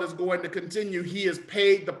world is going to continue, he has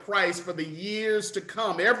paid the price for the years to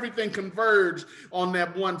come. Everything converged on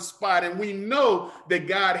that one spot. And we know that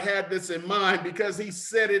God had this in mind because he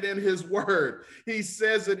said it in his word. He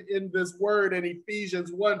says it in this word in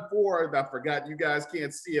Ephesians 1:4. I forgot, you guys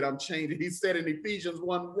can't see it. I'm changing. He said in Ephesians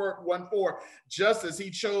 1:4, just as he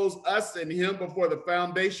chose us in him before the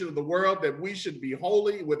foundation of the world, that we should be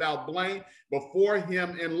holy without blame before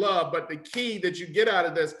him in love. But the key that you get out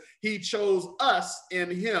of this, he chose us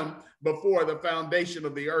in him before the foundation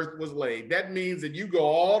of the earth was laid. That means that you go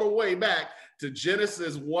all the way back to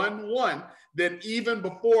Genesis 1:1, that even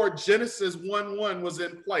before Genesis 1:1 was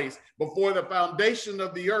in place, before the foundation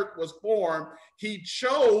of the earth was formed, he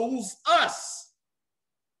chose us.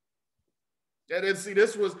 And see,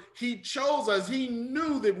 he chose us. He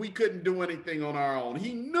knew that we couldn't do anything on our own.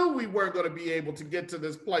 He knew we weren't going to be able to get to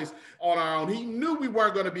this place on our own. He knew we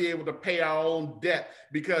weren't going to be able to pay our own debt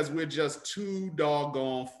because we're just too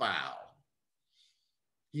doggone foul.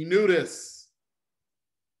 He knew this.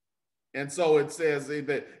 And so it says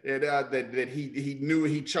that he knew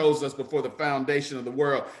he chose us before the foundation of the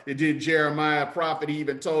world. It did Jeremiah prophet. He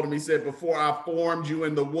even told him, he said, before I formed you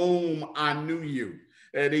in the womb, I knew you.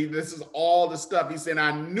 And this is all the stuff. He said,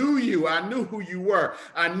 I knew you. I knew who you were.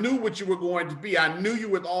 I knew what you were going to be. I knew you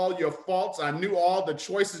with all your faults. I knew all the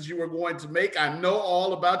choices you were going to make. I know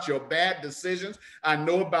all about your bad decisions. I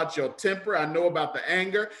know about your temper. I know about the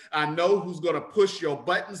anger. I know who's going to push your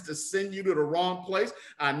buttons to send you to the wrong place.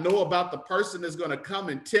 I know about the person that's going to come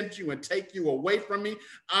and tempt you and take you away from me.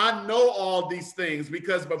 I know all these things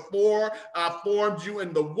because before I formed you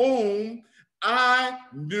in the womb, I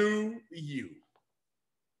knew you.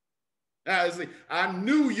 I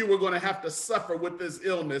knew you were going to have to suffer with this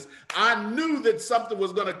illness. I knew that something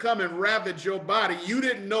was going to come and ravage your body. You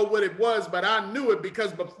didn't know what it was, but I knew it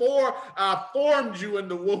because before I formed you in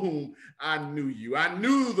the womb, I knew you. I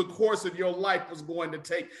knew the course of your life was going to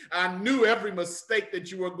take. I knew every mistake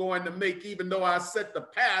that you were going to make, even though I set the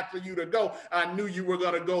path for you to go. I knew you were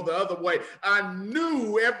going to go the other way. I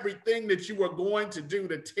knew everything that you were going to do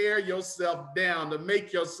to tear yourself down, to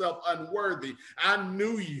make yourself unworthy. I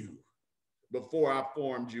knew you before I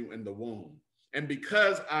formed you in the womb. And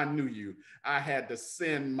because I knew you, I had to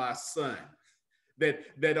send my son.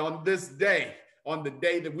 That on this day, on the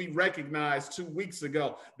day that we recognized 2 weeks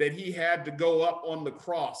ago, that he had to go up on the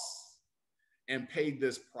cross and pay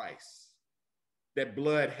this price. That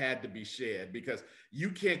blood had to be shed because you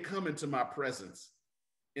can't come into my presence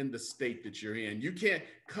in the state that you're in. You can't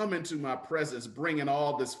come into my presence bringing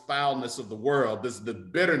all this foulness of the world, the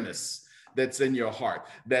bitterness that's in your heart,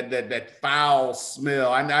 that foul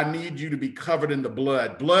smell. I need you to be covered in the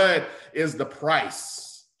blood. Blood is the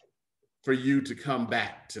price for you to come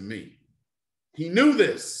back to me. He knew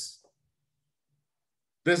this.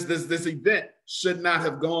 This event should not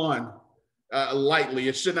have gone lightly.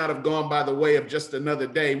 It should not have gone by the way of just another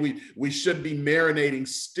day. We should be marinating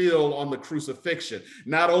still on the crucifixion,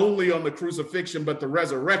 not only on the crucifixion, but the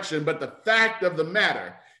resurrection. But the fact of the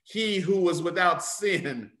matter, he who was without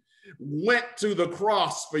sin went to the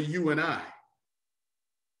cross for you and I.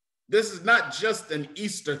 This is not just an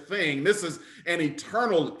Easter thing. This is an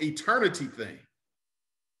eternity thing.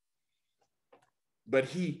 But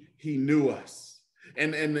he knew us.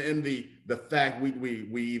 And the fact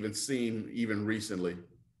we even seen even recently,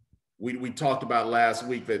 we talked about last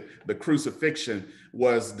week that the crucifixion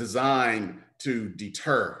was designed to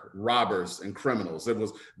deter robbers and criminals. It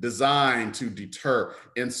was designed to deter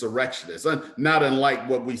insurrectionists, not unlike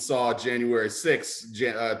what we saw January 6,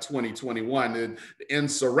 2021, the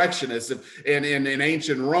insurrectionists in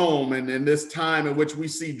ancient Rome, and in this time in which we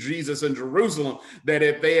see Jesus in Jerusalem, that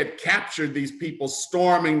if they had captured these people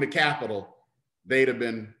storming the Capitol, they'd have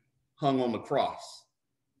been hung on the cross.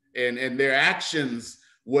 And their actions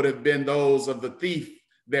would have been those of the thief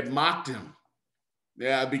that mocked him.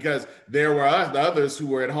 Yeah, because there were others who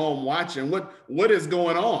were at home watching. What is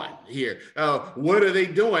going on here? What are they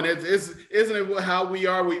doing? Isn't it how we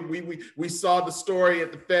are? We saw the story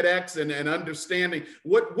at the FedEx and understanding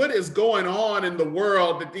what is going on in the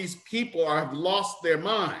world, that these people have lost their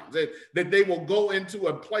minds, that they will go into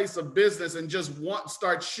a place of business and just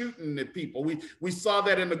start shooting at people. We saw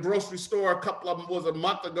that in the grocery store. A couple of them was a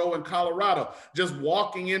month ago in Colorado, just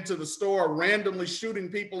walking into the store, randomly shooting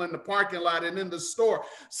people in the parking lot and in the store.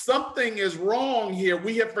 Something is wrong here.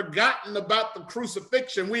 We have forgotten about the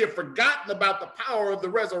crucifixion. We have forgotten about the power of the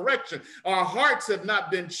resurrection. Our hearts have not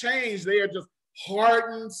been changed. They are just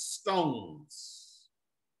hardened stones.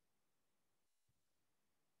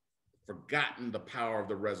 Forgotten the power of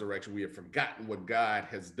the resurrection. We have forgotten what God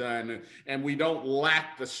has done, and we don't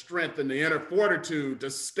lack the strength and the inner fortitude to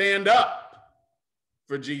stand up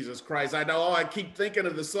for Jesus Christ. I know I keep thinking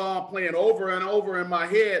of the song playing over and over in my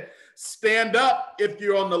head. Stand up if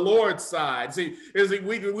you're on the Lord's side. See,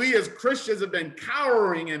 we as Christians have been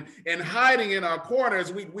cowering and hiding in our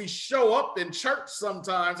corners. We show up in church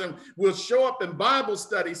sometimes, and we'll show up in Bible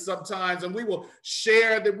study sometimes, and we will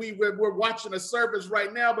share that we're watching a service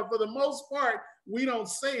right now. But for the most part, we don't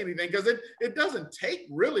say anything, because it doesn't take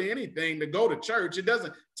really anything to go to church. It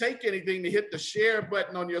doesn't take anything to hit the share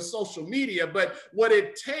button on your social media. But what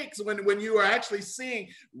it takes when you are actually seeing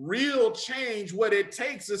real change, what it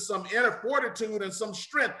takes is some inner fortitude and some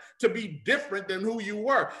strength to be different than who you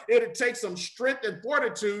were. It takes some strength and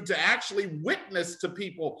fortitude to actually witness to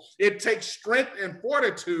people. It takes strength and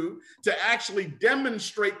fortitude to actually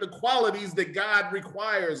demonstrate the qualities that God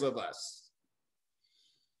requires of us.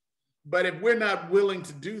 But if we're not willing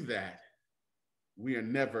to do that, we are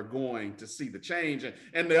never going to see the change.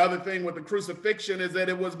 And the other thing with the crucifixion is that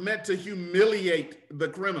it was meant to humiliate the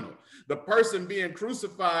criminal. The person being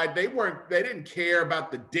crucified, they didn't care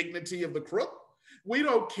about the dignity of the crook. We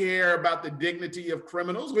don't care about the dignity of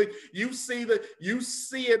criminals. You see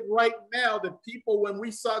it right now. The people, when we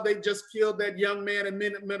saw they just killed that young man in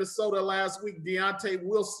Minnesota last week, Deontay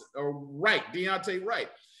Wright,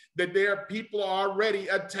 that there are people already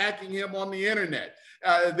attacking him on the internet.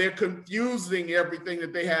 They're confusing everything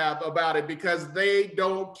that they have about it because they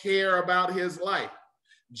don't care about his life.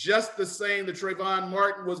 Just the same that Trayvon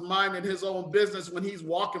Martin was minding his own business when he's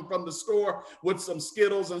walking from the store with some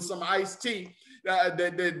Skittles and some iced tea.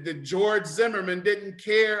 The George Zimmerman didn't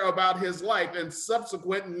care about his life, and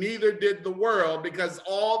subsequent, neither did the world, because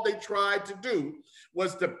all they tried to do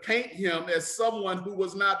was to paint him as someone who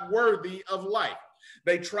was not worthy of life.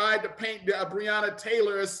 They tried to paint Breonna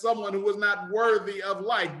Taylor as someone who was not worthy of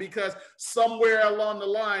life because somewhere along the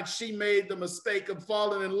line, she made the mistake of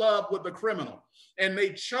falling in love with a criminal. And they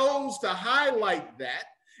chose to highlight that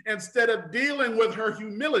instead of dealing with her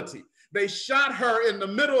humility. They shot her in the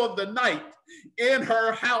middle of the night in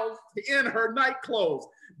her house, in her night clothes.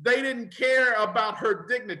 They didn't care about her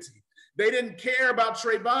dignity. They didn't care about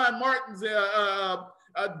Trayvon Martin's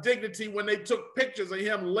dignity when they took pictures of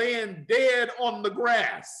him laying dead on the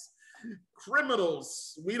grass.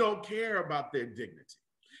 Criminals, we don't care about their dignity.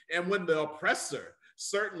 And when the oppressor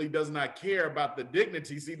certainly does not care about the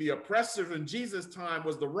dignity, see, the oppressor in Jesus' time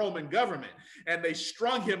was the Roman government, and they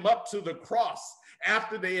strung him up to the cross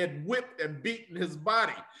after they had whipped and beaten his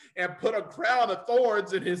body and put a crown of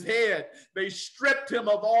thorns in his head. They stripped him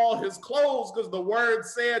of all his clothes because the word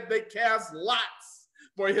said they cast lots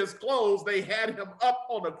for his clothes. They had him up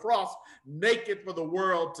on the cross, naked for the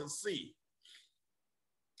world to see.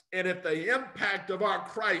 And if the impact of our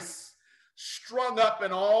Christ strung up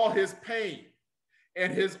in all his pain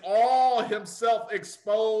and his all himself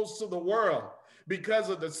exposed to the world because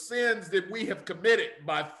of the sins that we have committed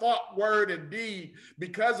by thought, word, and deed,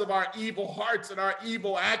 because of our evil hearts and our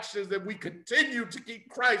evil actions, that we continue to keep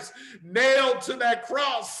Christ nailed to that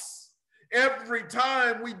cross. Every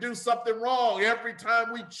time we do something wrong, every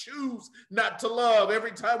time we choose not to love,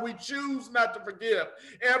 every time we choose not to forgive,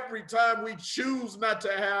 every time we choose not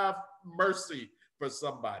to have mercy for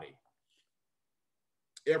somebody,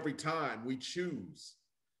 every time we choose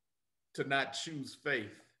to not choose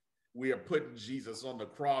faith, we are putting Jesus on the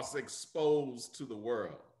cross, exposed to the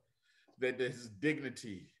world, that his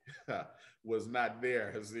dignity was not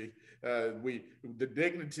there. The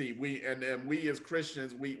dignity, we as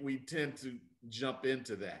Christians, we tend to jump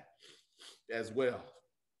into that as well.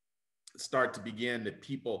 Start to begin that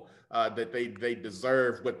people, that they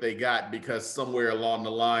deserve what they got because somewhere along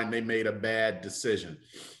the line they made a bad decision.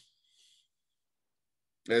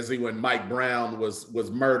 When Mike Brown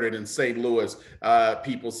was murdered in St. Louis,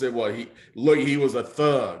 people said, well, he was a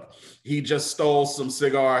thug. He just stole some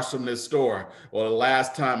cigars from this store. Well, the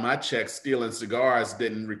last time I checked, stealing cigars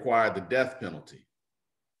didn't require the death penalty.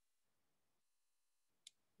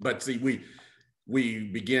 But see, we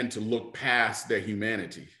begin to look past their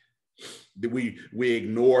humanity. We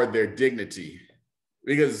ignore their dignity,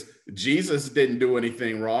 because Jesus didn't do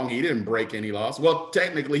anything wrong. He didn't break any laws. Well,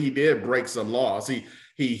 technically he did break some laws.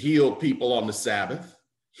 He healed people on the Sabbath.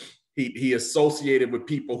 He associated with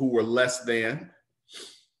people who were less than.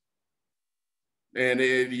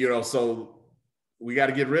 And, so we got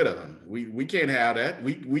to get rid of him. We can't have that.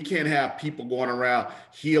 We can't have people going around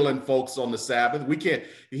healing folks on the Sabbath. We can't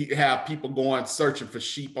have people going searching for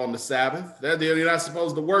sheep on the Sabbath. They're not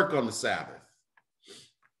supposed to work on the Sabbath.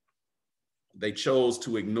 They chose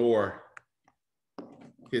to ignore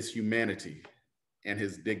his humanity and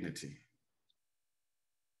his dignity.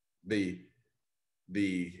 The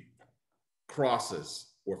crosses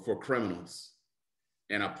were for criminals.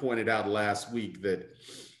 And I pointed out last week that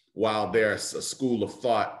while there's a school of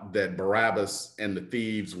thought that Barabbas and the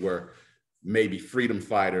thieves were maybe freedom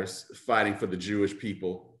fighters fighting for the Jewish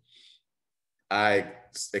people, I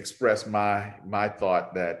expressed my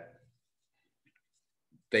thought that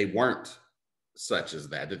they weren't such as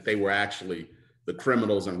that they were actually the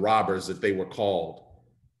criminals and robbers that they were called,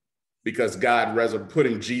 because God, rather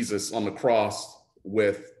putting Jesus on the cross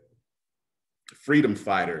with freedom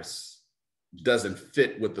fighters, doesn't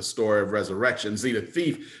fit with the story of resurrection. See, the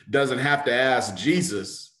thief doesn't have to ask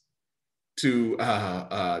Jesus to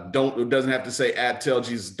doesn't have to say, tell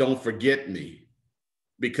Jesus, don't forget me,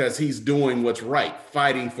 because he's doing what's right,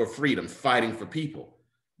 fighting for freedom, fighting for people.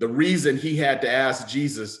 The reason he had to ask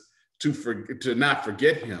Jesus to not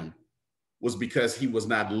forget him was because he was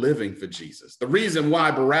not living for Jesus. The reason why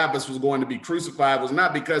Barabbas was going to be crucified was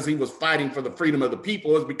not because he was fighting for the freedom of the people,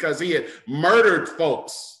 it was because he had murdered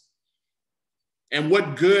folks. And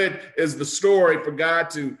what good is the story for God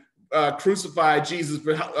to crucify Jesus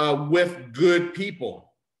with good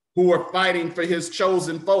people who are fighting for his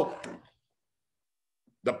chosen folk?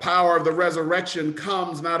 The power of the resurrection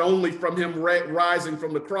comes not only from him rising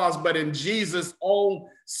from the cross, but in Jesus' own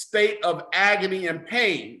state of agony and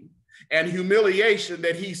pain and humiliation,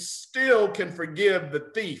 that he still can forgive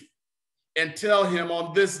the thief and tell him,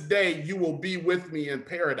 on this day, you will be with me in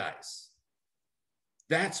paradise.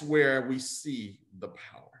 That's where we see the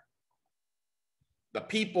power. The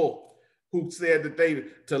people who said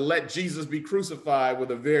that to let Jesus be crucified were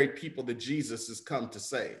the very people that Jesus has come to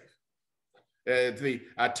save.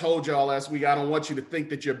 I told y'all last week, I don't want you to think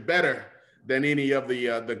that you're better than any of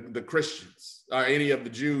the Christians or any of the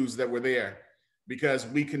Jews that were there, because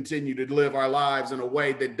we continue to live our lives in a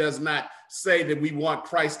way that does not say that we want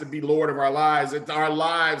Christ to be Lord of our lives. Our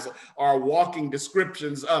lives are walking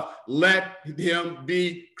descriptions of let him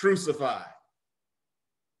be crucified.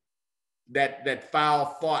 That foul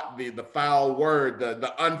thought, the foul word,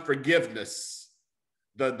 the unforgiveness,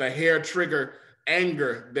 the hair trigger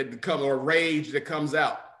anger that comes, or rage that comes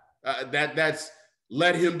out, that's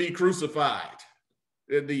let him be crucified.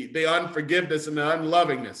 The unforgiveness and the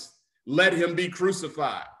unlovingness, let him be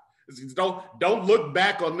crucified. Don't look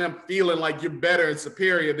back on them feeling like you're better and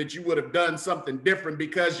superior, that you would have done something different,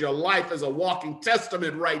 because your life is a walking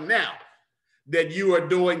testament right now that you are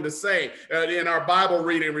doing the same. In our Bible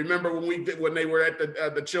reading, remember when they were at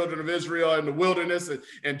the children of Israel in the wilderness,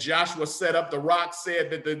 and Joshua set up the rocks, said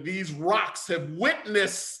that these rocks have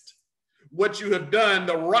witnessed what you have done.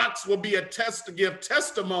 The rocks will be a test to give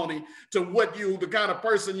testimony to the kind of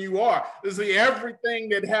person you are. See, everything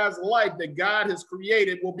that has life that God has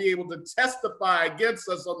created will be able to testify against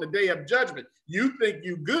us on the day of judgment. You think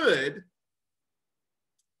you're good.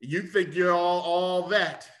 You think you're all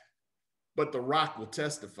that, but the rock will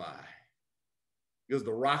testify, because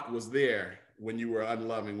the rock was there when you were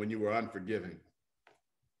unloving, when you were unforgiving.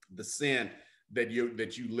 The sin that you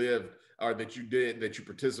lived, or that you did, that you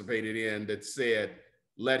participated in, that said,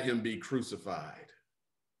 let him be crucified.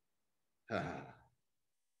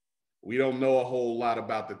 We don't know a whole lot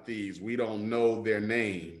about the thieves. We don't know their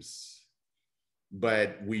names,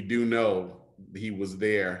 but we do know he was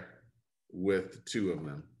there with two of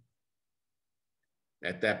them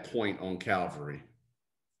at that point on Calvary.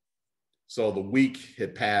 So the week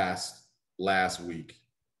had passed last week.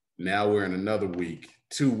 Now we're in another week,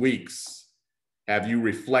 2 weeks. Have you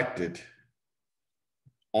reflected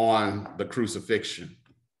on the crucifixion?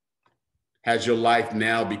 Has your life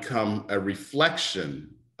now become a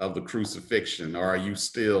reflection of the crucifixion, or are you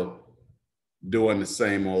still doing the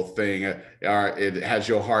same old thing? Has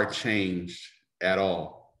your heart changed at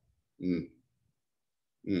all?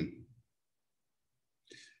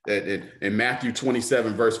 In Matthew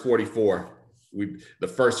 27, verse 44, the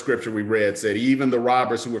first scripture we read said, even the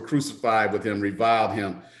robbers who were crucified with him reviled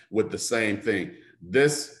him with the same thing.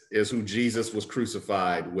 This is who Jesus was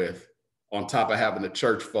crucified with, on top of having the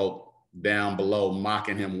church folk down below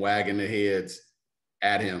mocking him, wagging their heads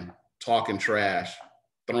at him, talking trash,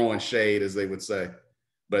 throwing shade, as they would say.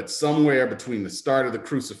 But somewhere between the start of the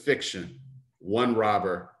crucifixion, one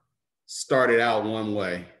robber started out one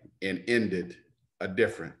way and ended a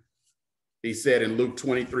different. He said in Luke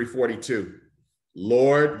 23:42,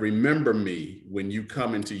 Lord, remember me when you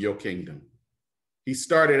come into your kingdom. He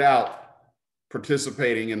started out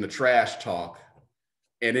participating in the trash talk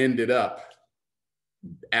and ended up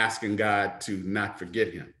asking God to not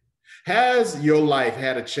forget him. Has your life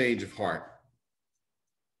had a change of heart?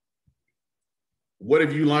 What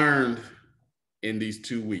have you learned in these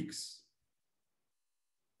 2 weeks?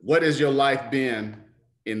 What has your life been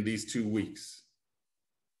in these 2 weeks?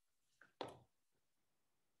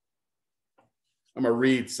 I'm gonna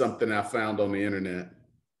read something I found on the internet. It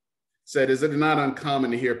said, is it not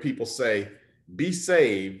uncommon to hear people say, be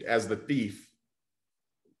saved as the thief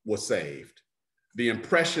was saved? The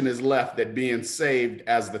impression is left that being saved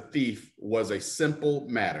as the thief was a simple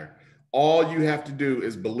matter. All you have to do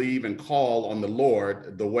is believe and call on the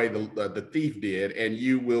Lord the way the thief did, and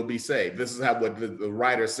you will be saved. This is what the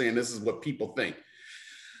writer is saying. This is what people think.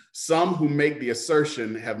 Some who make the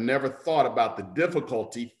assertion have never thought about the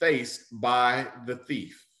difficulty faced by the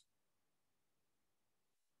thief.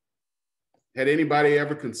 Had anybody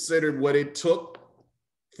ever considered what it took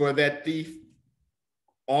for that thief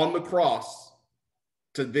on the cross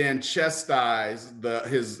to then chastise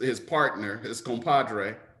his partner, his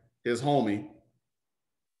compadre, his homie?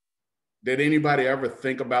 Did anybody ever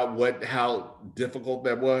think about how difficult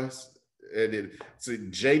that was? So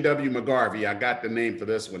J.W. McGarvey, I got the name for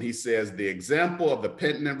this one. He says, the example of the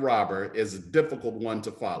penitent robber is a difficult one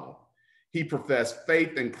to follow. He professed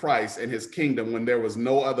faith in Christ and his kingdom when there was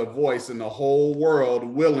no other voice in the whole world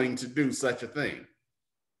willing to do such a thing.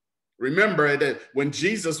 Remember that when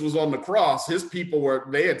Jesus was on the cross, his people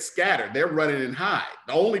they had scattered. They're running and hide.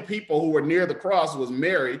 The only people who were near the cross was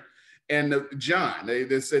Mary and John.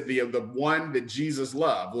 They said the one that Jesus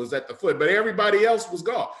loved was at the foot, but everybody else was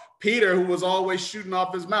gone. Peter, who was always shooting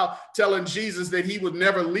off his mouth, telling Jesus that he would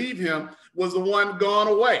never leave him, was the one gone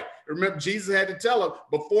away. Remember, Jesus had to tell him,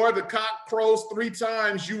 before the cock crows 3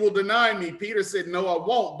 times, you will deny me. Peter said, no, I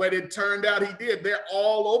won't. But it turned out he did. They're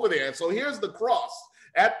all over there. So here's the cross,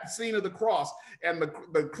 at the scene of the cross, and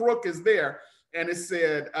the crook is there. And it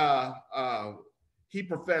said, he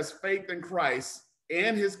professed faith in Christ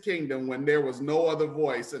and his kingdom when there was no other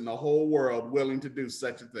voice in the whole world willing to do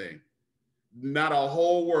such a thing. Not a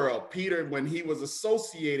whole world. Peter, when he was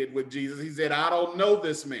associated with Jesus, he said, I don't know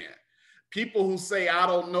this man. People who say, I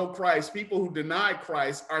don't know Christ, people who deny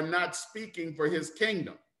Christ are not speaking for his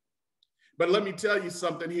kingdom. But let me tell you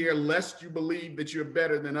something here, lest you believe that you're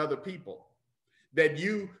better than other people, that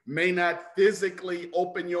you may not physically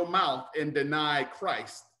open your mouth and deny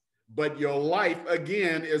Christ, but your life,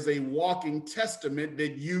 again, is a walking testament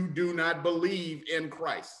that you do not believe in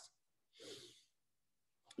Christ.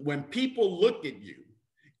 When people look at you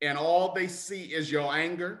and all they see is your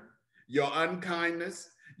anger, your unkindness,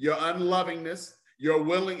 your unlovingness, your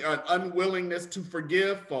unwillingness to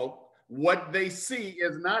forgive folk, what they see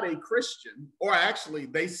is not a Christian, or actually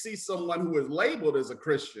they see someone who is labeled as a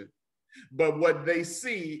Christian, But what they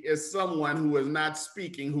see is someone who is not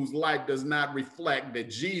speaking, whose life does not reflect that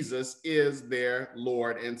Jesus is their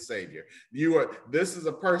Lord and Savior. This is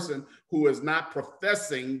a person who is not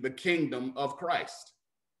professing the kingdom of Christ.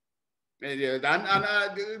 And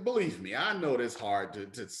believe me, I know it's hard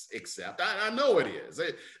to accept. I know it is.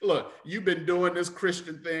 Look, you've been doing this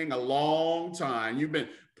Christian thing a long time. You've been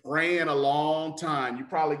praying a long time. You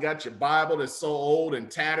probably got your Bible that's so old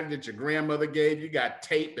and tattered that your grandmother gave you. Got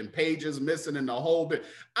tape and pages missing in the whole bit.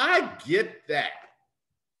 I get that.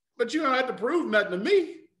 But you don't have to prove nothing to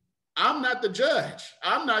me. I'm not the judge.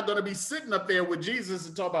 I'm not going to be sitting up there with Jesus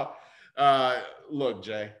and talk about, look,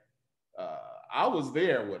 Jay, I was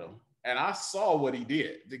there with him. And I saw what he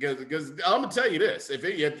did, because I'm gonna tell you this: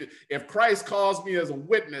 if Christ calls me as a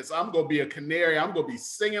witness, I'm gonna be a canary. I'm gonna be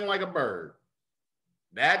singing like a bird.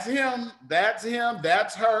 That's him. That's him.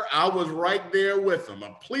 That's her. I was right there with him,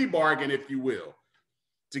 a plea bargain, if you will,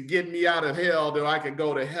 to get me out of hell so I could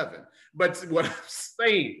go to heaven. But what I'm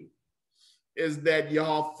saying is that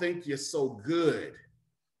y'all think you're so good,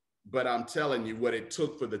 but I'm telling you, what it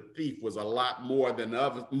took for the thief was a lot more than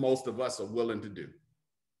most of us are willing to do.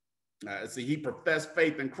 See, he professed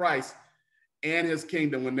faith in Christ and his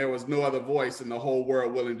kingdom when there was no other voice in the whole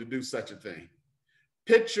world willing to do such a thing.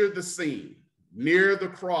 Picture the scene near the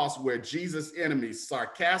cross where Jesus' enemies,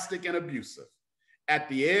 sarcastic and abusive, at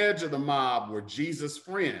the edge of the mob were Jesus'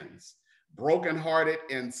 friends, brokenhearted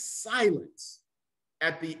and silent.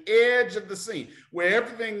 At the edge of the scene where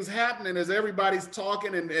everything's happening as everybody's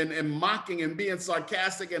talking and mocking and being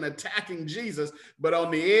sarcastic and attacking Jesus, but on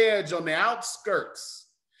the edge, on the outskirts,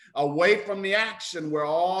 away from the action, were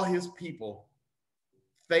all his people,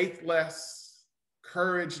 faithless,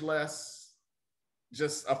 courageless,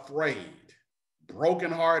 just afraid,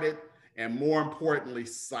 brokenhearted, and more importantly,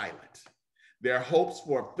 silent. Their hopes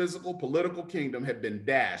for a physical, political kingdom had been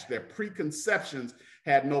dashed. Their preconceptions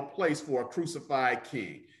had no place for a crucified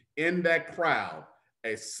king. In that crowd,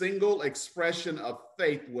 a single expression of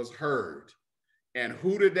faith was heard. And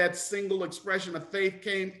who did that single expression of faith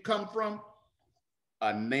come from?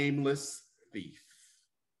 A nameless thief.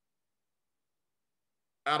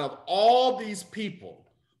 Out of all these people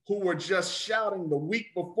who were just shouting the week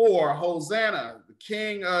before, Hosanna, the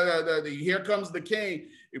king, here comes the king,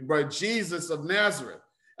 but Jesus of Nazareth,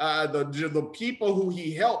 the people who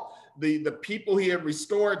he helped, the people he had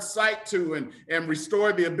restored sight to and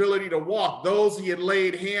restored the ability to walk, those he had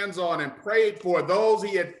laid hands on and prayed for, those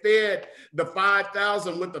he had fed the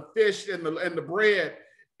 5,000 with the fish and the bread.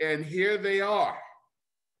 And here they are.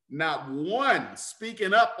 Not one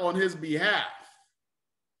speaking up on his behalf.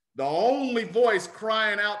 The only voice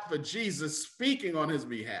crying out for Jesus, speaking on his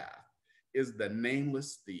behalf, is the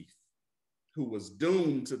nameless thief who was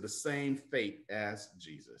doomed to the same fate as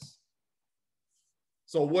Jesus.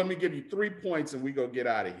 So let me give you 3 points and we go get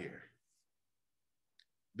out of here.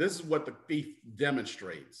 This is what the thief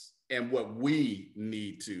demonstrates and what we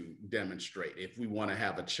need to demonstrate if we want to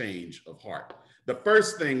have a change of heart. The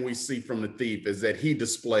first thing we see from the thief is that he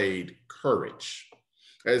displayed courage.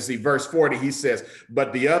 As verse 40, he says,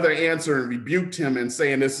 but the other answered and rebuked him and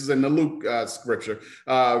saying, this is in the Luke scripture,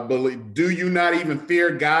 do you not even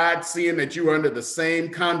fear God, seeing that you are under the same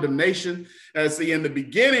condemnation? See, in the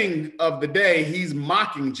beginning of the day, he's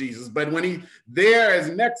mocking Jesus, but when he there is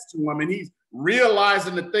next to him and he's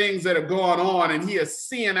realizing the things that are going on and he is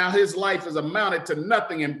seeing how his life has amounted to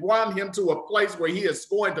nothing and brought him to a place where he is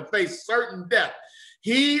going to face certain death,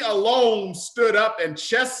 he alone stood up and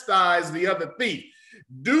chastised the other thief.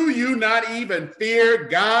 Do you not even fear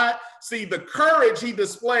God? See, the courage he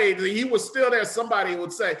displayed, he was still there. Somebody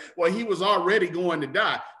would say, well, he was already going to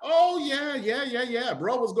die. Oh, yeah.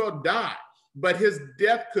 Bro was going to die. But his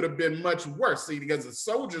death could have been much worse, see, because the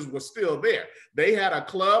soldiers were still there. They had a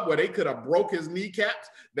club where they could have broke his kneecaps.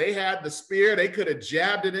 They had the spear. They could have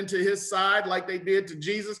jabbed it into his side like they did to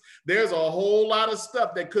Jesus. There's a whole lot of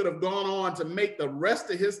stuff that could have gone on to make the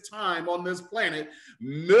rest of his time on this planet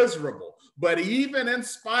miserable. But even in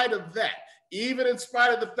spite of that, even in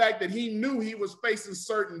spite of the fact that he knew he was facing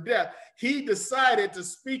certain death, he decided to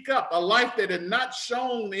speak up. A life that had not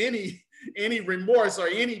shown any remorse or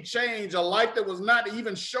any change, a life that was not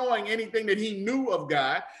even showing anything that he knew of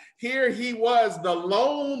God. Here he was, the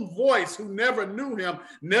lone voice who never knew him,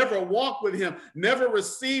 never walked with him, never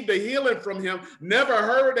received a healing from him, never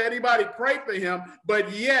heard anybody pray for him,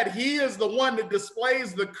 but yet he is the one that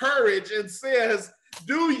displays the courage and says,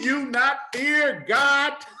 do you not fear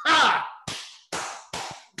God? Ha!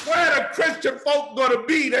 Where the Christian folk going to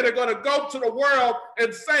be that are going to go to the world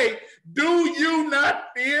and say, do you not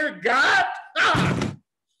fear God? Ah!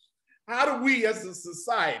 How do we as a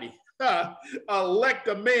society elect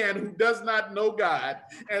a man who does not know God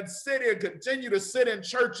and sit and continue to sit in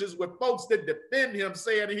churches with folks that defend him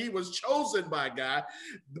saying he was chosen by God?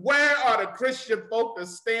 Where are the Christian folk to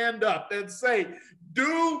stand up and say,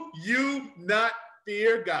 do you not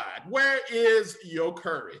fear God? Where is your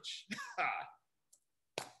courage?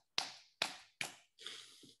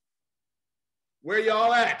 Where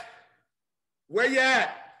y'all at? Where you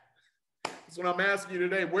at? That's what I'm asking you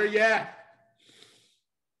today. Where you at?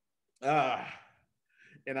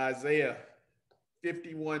 In Isaiah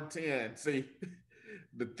 51:10, see,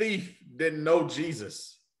 the thief didn't know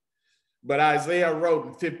Jesus, but Isaiah wrote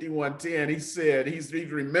in 51:10, he said, he's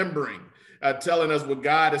remembering, telling us what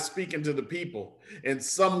God is speaking to the people. And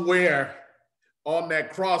somewhere on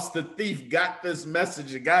that cross, the thief got this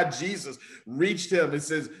message, and God, Jesus, reached him and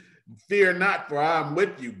says, fear not, for I am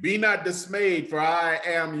with you. Be not dismayed, for I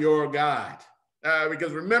am your God.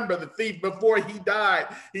 Because remember, the thief, before he died,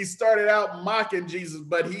 he started out mocking Jesus,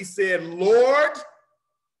 but he said, Lord,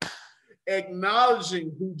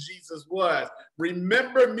 acknowledging who Jesus was.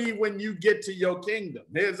 Remember me when you get to your kingdom.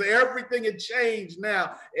 Everything had changed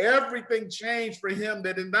now. Everything changed for him.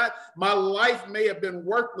 That in that my life may have been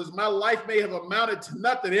worthless. My life may have amounted to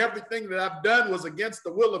nothing. Everything that I've done was against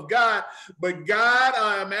the will of God. But God,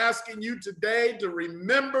 I am asking you today to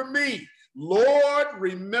remember me. Lord,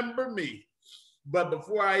 remember me. But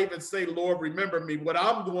before I even say, Lord, remember me, what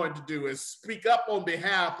I'm going to do is speak up on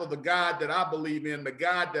behalf of the God that I believe in, the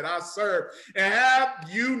God that I serve. And have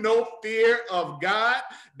you no fear of God?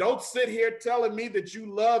 Don't sit here telling me that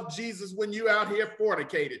you love Jesus when you out here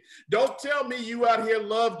fornicated. Don't tell me you out here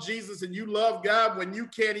love Jesus and you love God when you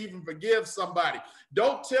can't even forgive somebody.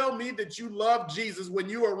 Don't tell me that you love Jesus when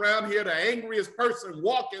you're around here the angriest person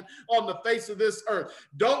walking on the face of this earth.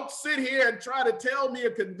 Don't sit here and try to tell me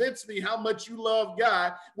or convince me how much you love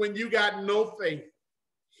God when you got no faith.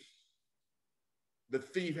 The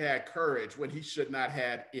thief had courage when he should not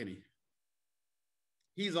have any.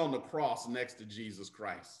 He's on the cross next to Jesus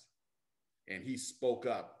Christ, and he spoke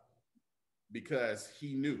up because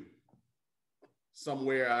he knew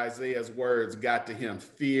somewhere Isaiah's words got to him,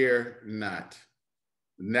 fear not.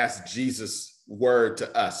 And that's Jesus' word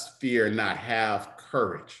to us, fear not, have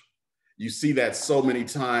courage. You see that so many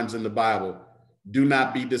times in the Bible. Do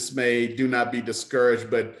not be dismayed, do not be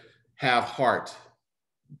discouraged, but have heart,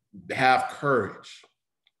 have courage.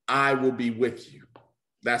 I will be with you.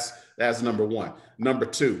 That's number one. Number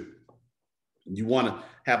two, you want to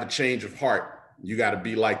have a change of heart. You got to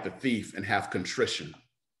be like the thief and have contrition.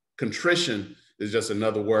 Contrition is just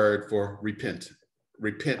another word for repent.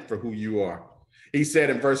 Repent for who you are. He said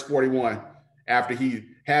in verse 41, after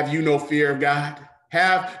have you no fear of God?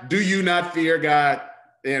 Do you not fear God?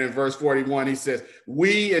 And in verse 41, he says,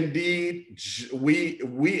 we indeed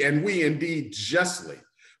justly,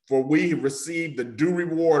 for we received the due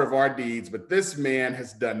reward of our deeds, but this man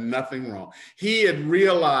has done nothing wrong. He had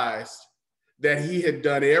realized that he had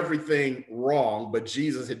done everything wrong, but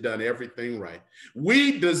Jesus had done everything right.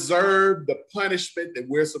 We deserve the punishment that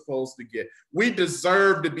we're supposed to get. We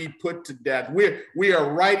deserve to be put to death. We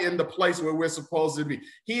are right in the place where we're supposed to be.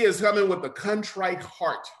 He is coming with a contrite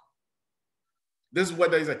heart. This is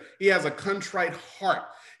what they say. He has a contrite heart.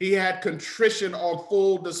 He had contrition on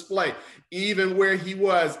full display, even where he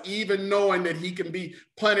was, even knowing that he can be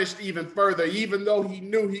punished even further, even though he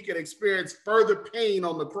knew he could experience further pain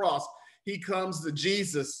on the cross. He comes to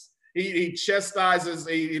Jesus. He chastises,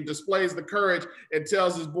 he displays the courage and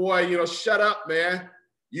tells his boy, shut up, man.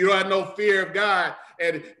 You don't have no fear of God.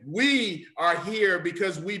 And we are here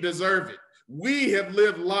because we deserve it. We have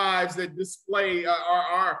lived lives that display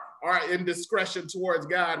our indiscretion towards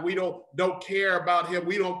God. We don't care about him.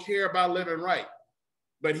 We don't care about living right.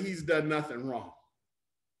 But he's done nothing wrong.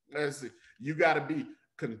 You got to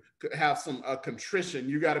have some contrition.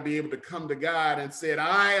 You got to be able to come to God and say,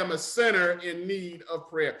 I am a sinner in need of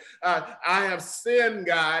prayer. I have sinned,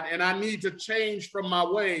 God, and I need to change from my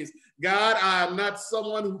ways. God, I am not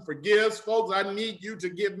someone who forgives folks. I need you to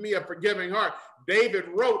give me a forgiving heart. David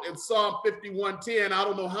wrote in Psalm 51:10, I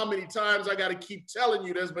don't know how many times I got to keep telling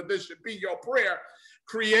you this, but this should be your prayer.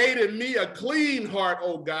 Create in me a clean heart,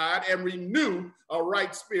 O God, and renew a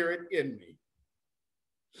right spirit in me.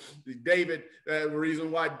 David, the reason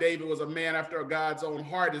why David was a man after God's own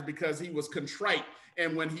heart is because he was contrite.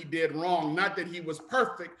 And when he did wrong, not that he was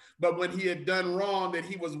perfect, but when he had done wrong, that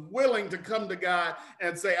he was willing to come to God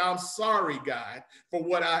and say, I'm sorry, God, for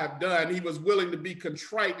what I have done. He was willing to be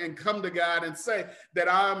contrite and come to God and say that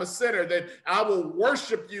I am a sinner, that I will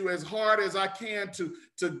worship you as hard as I can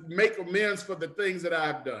to make amends for the things that I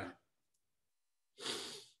have done.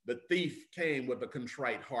 The thief came with a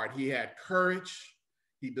contrite heart. He had courage.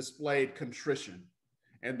 he displayed contrition.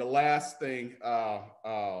 And the last thing,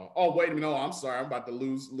 oh, wait a minute, no, I'm sorry, I'm about to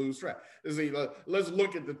lose track. Let's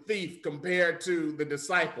look at the thief compared to the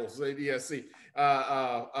disciples. Yeah, see,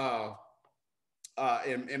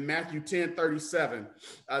 in Matthew 10:37,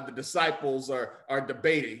 the disciples are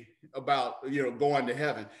debating about, you know, going to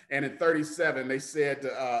heaven. And in 37, they said,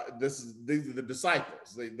 these are the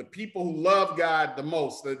disciples, the people who love God the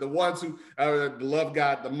most, the ones who love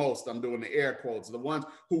God the most. I'm doing the air quotes, the ones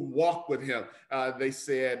who walk with him. They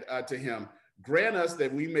said to him, grant us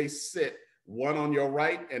that we may sit one on your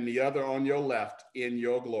right and the other on your left in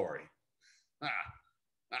your glory.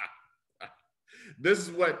 This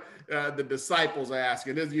is what the disciples are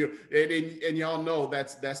asking. And y'all know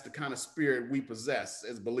that's the kind of spirit we possess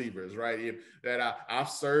as believers, right? I've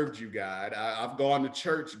served you, God. I've gone to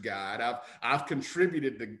church, God. I've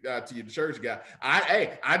contributed to your church, God.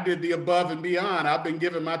 I did the above and beyond. I've been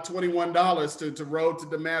giving my $21 to Road to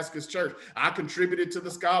Damascus Church. I contributed to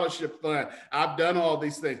the scholarship fund. I've done all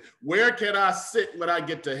these things. Where can I sit when I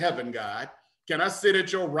get to heaven, God? Can I sit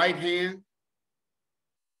at your right hand?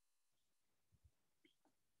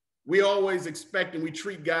 We always expect and we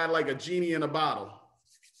treat God like a genie in a bottle.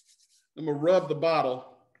 I'm going to rub the bottle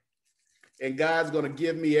and God's going to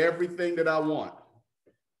give me everything that I want.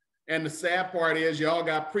 And the sad part is y'all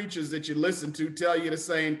got preachers that you listen to tell you the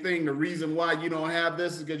same thing. The reason why you don't have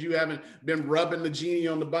this is because you haven't been rubbing the genie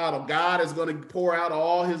on the bottle. God is going to pour out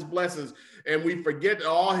all his blessings. And we forget that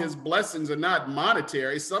all his blessings are not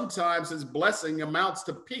monetary. Sometimes his blessing amounts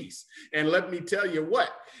to peace. And let me tell you what,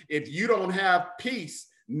 if you don't have peace,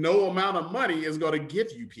 no amount of money is going to give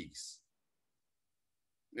you peace.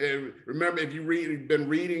 Remember, if you've been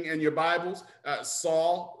reading in your Bibles,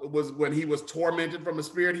 Saul was, when he was tormented from a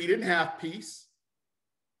spirit, he didn't have peace.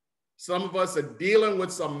 Some of us are dealing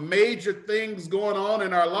with some major things going on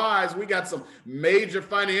in our lives. We got some major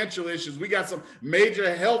financial issues. We got some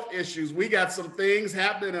major health issues. We got some things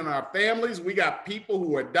happening in our families. We got people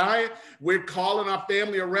who are dying. We're calling our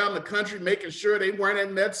family around the country, making sure they weren't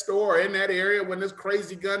in that store or in that area when this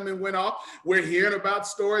crazy gunman went off. We're hearing about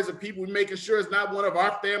stories of people making sure it's not one of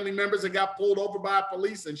our family members that got pulled over by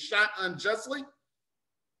police and shot unjustly.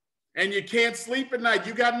 And you can't sleep at night.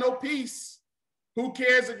 You got no peace. Who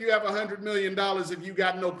cares if you have $100 million if you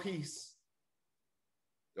got no peace?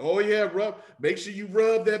 Oh yeah, make sure you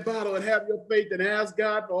rub that bottle and have your faith and ask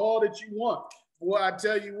God for all that you want. Well, I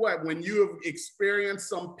tell you what, when you have experienced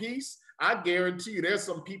some peace, I guarantee you there's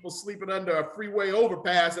some people sleeping under a freeway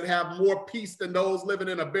overpass that have more peace than those living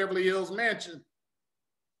in a Beverly Hills mansion.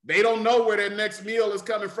 They don't know where their next meal is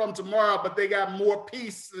coming from tomorrow, but they got more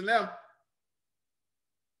peace than them.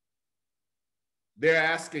 They're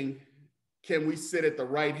asking, can we sit at the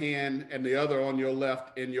right hand and the other on your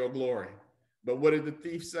left in your glory? But what did the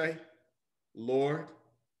thief say? Lord,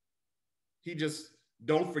 he just,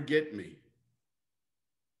 don't forget me.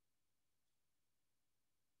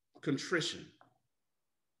 Contrition.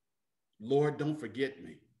 Lord, don't forget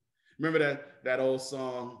me. Remember that old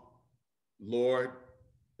song, Lord,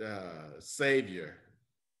 Savior.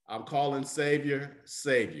 I'm calling Savior,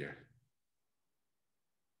 Savior.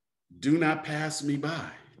 Do not pass me by.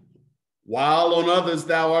 While on others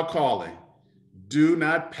thou art calling, do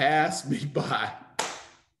not pass me by.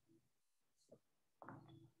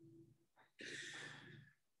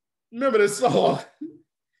 Remember this song,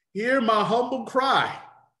 hear my humble cry.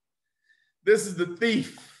 This is the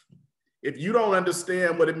thief. If you don't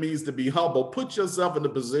understand what it means to be humble, put yourself in the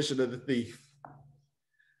position of the thief.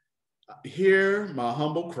 Hear my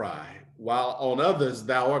humble cry, while on others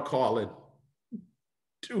thou art calling,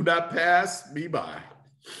 do not pass me by.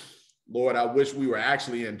 Lord, I wish we were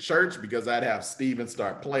actually in church because I'd have Stephen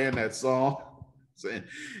start playing that song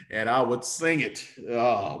and I would sing it.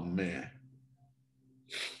 Oh, man.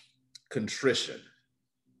 Contrition.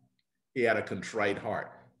 He had a contrite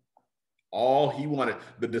heart. All he wanted,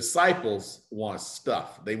 the disciples want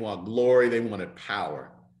stuff. They want glory. They wanted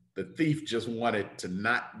power. The thief just wanted to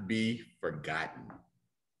not be forgotten.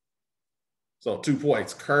 So 2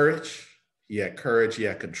 points, courage. He had courage. He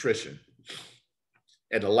had contrition.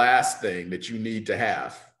 And the last thing that you need to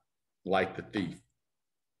have, like the thief,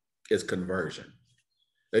 is conversion.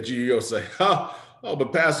 That you'll say, oh,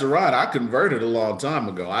 but Pastor Ron, I converted a long time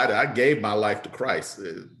ago. I gave my life to Christ.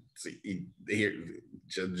 See, here,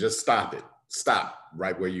 just stop it. Stop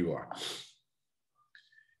right where you are.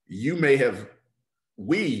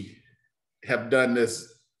 We have done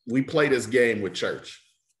this. We play this game with church.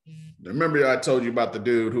 Remember I told you about the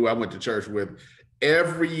dude who I went to church with?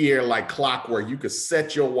 Every year, like clockwork, you could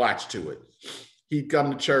set your watch to it. He'd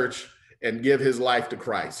come to church and give his life to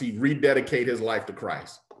Christ. He'd rededicate his life to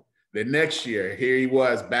Christ. The next year, here he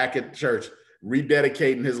was back at church,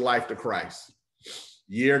 rededicating his life to Christ.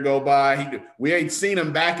 Year go by, we ain't seen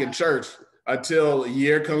him back in church until a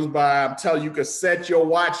year comes by. I'm telling you, you could set your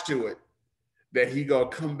watch to it, that he gonna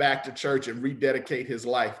come back to church and rededicate his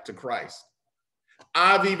life to Christ.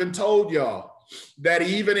 I've even told y'all that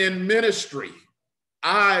even in ministry,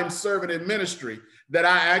 I'm serving in ministry, that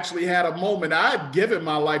I actually had a moment. I'd given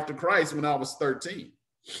my life to Christ when I was 13.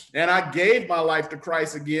 And I gave my life to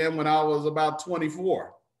Christ again when I was about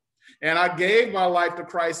 24. And I gave my life to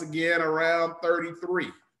Christ again around 33,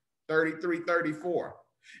 34.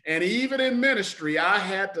 And even in ministry, I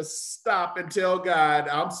had to stop and tell God,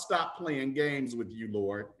 I'm stop playing games with you,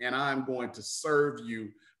 Lord, and I'm going to serve you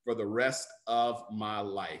for the rest of my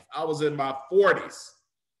life. I was in my 40s,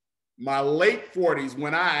 my late 40s,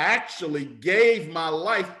 when I actually gave my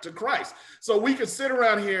life to Christ. So we could sit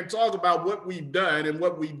around here and talk about what we've done and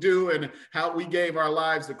what we do and how we gave our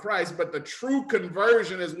lives to Christ. But the true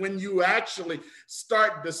conversion is when you actually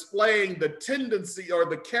start displaying the tendency or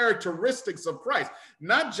the characteristics of Christ,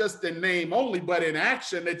 not just in name only, but in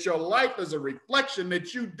action, that your life is a reflection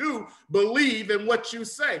that you do believe in what you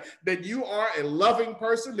say, that you are a loving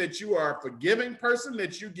person, that you are a forgiving person,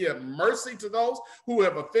 that you give mercy to those who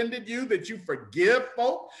have offended you, that you forgive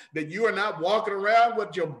folk, that you are not walking around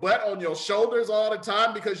with your butt on your shoulders all the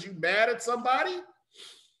time because you mad at somebody,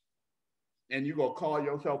 and you gonna call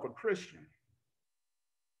yourself a Christian.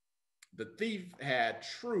 The thief had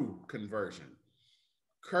true conversion,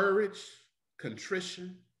 courage,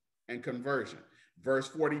 contrition, and conversion. Verse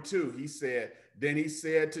 42, then he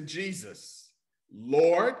said to Jesus,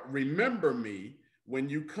 Lord, remember me when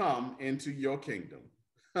you come into your kingdom.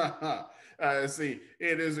 See,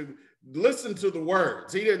 listen to the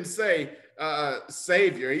words. He didn't say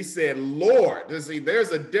Savior. He said Lord. See,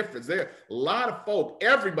 there's a difference there. A lot of folk,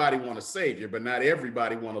 everybody want a Savior, but not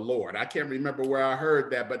everybody want a Lord. I can't remember where I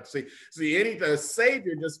heard that, but see, a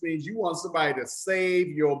Savior just means you want somebody to save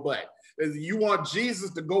your butt. You want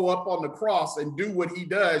Jesus to go up on the cross and do what he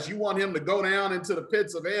does. You want him to go down into the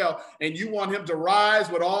pits of hell, and you want him to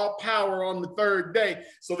rise with all power on the third day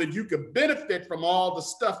so that you can benefit from all the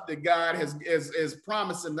stuff that God is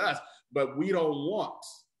promising us. But we don't want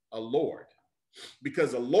a Lord,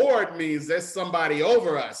 because a Lord means there's somebody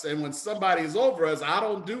over us. And when somebody's over us, I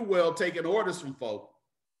don't do well taking orders from folk.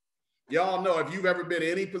 Y'all know, if you've ever been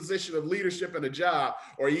in any position of leadership in a job,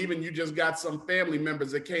 or even you just got some family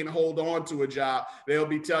members that can't hold on to a job, they'll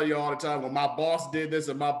be telling you all the time, well, my boss did this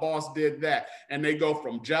and my boss did that. And they go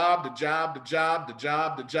from job to job to job to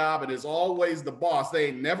job to job. And it's always the boss. They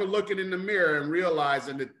ain't never looking in the mirror and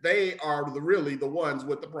realizing that they are really the ones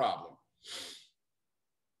with the problem.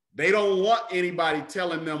 They don't want anybody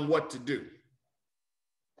telling them what to do.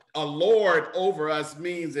 A Lord over us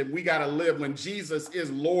means that we got to live when Jesus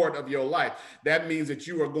is Lord of your life. That means that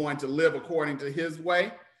you are going to live according to his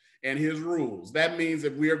way and his rules. That means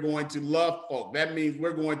that we are going to love folk. That means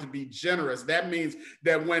we're going to be generous. That means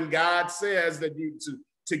that when God says that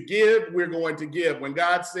to give, we're going to give. When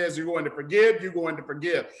God says you're going to forgive, you're going to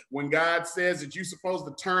forgive. When God says that you're supposed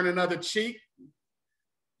to turn another cheek,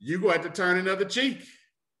 you're going to turn another cheek.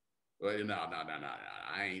 Well, no.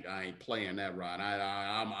 I ain't playing that, Ron.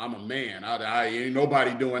 I'm a man. I ain't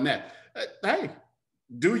nobody doing that. Hey,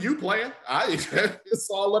 do you play it? It's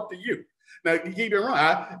all up to you. Now, keep it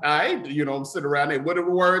right. I ain't, sit around there. What do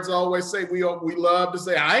the words always say? We love to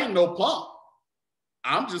say, I ain't no punk.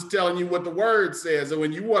 I'm just telling you what the word says. And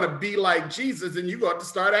when you want to be like Jesus, then you got to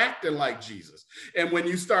start acting like Jesus. And when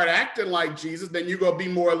you start acting like Jesus, then you're going to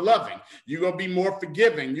be more loving. You're going to be more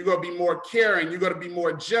forgiving. You're going to be more caring. You're going to be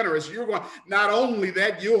more generous. Not only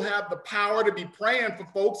that, you'll have the power to be praying for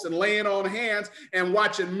folks and laying on hands and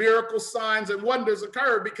watching miracle signs and wonders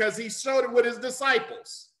occur, because he showed it with his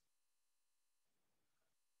disciples.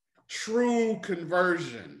 True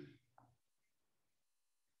conversion.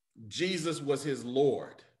 Jesus was his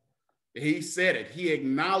Lord. He said it. He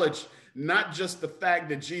acknowledged not just the fact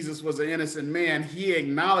that Jesus was an innocent man, he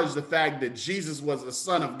acknowledged the fact that Jesus was the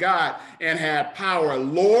Son of God and had power.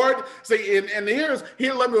 Lord, see, and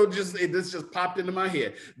this just popped into my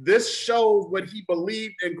head. This shows what he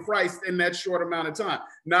believed in Christ in that short amount of time.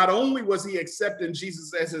 Not only was he accepting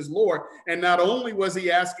Jesus as his Lord, and not only was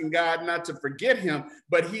he asking God not to forget him,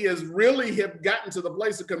 but he has really gotten to the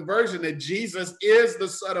place of conversion that Jesus is the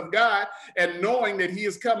Son of God, and knowing that he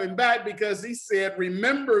is coming back, because he said,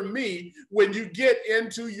 remember me when you get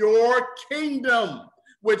into your kingdom,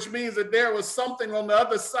 which means that there was something on the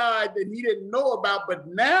other side that he didn't know about, but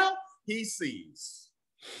now he sees.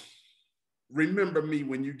 Remember me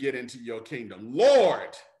when you get into your kingdom.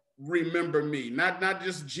 Lord, remember me. Not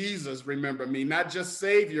just Jesus, remember me. Not just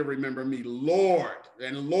Savior, remember me. Lord.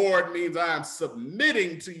 And Lord means I am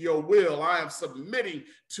submitting to your will. I am submitting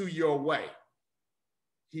to your way.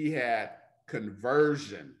 He had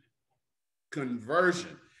conversion.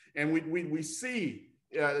 Conversion. And we see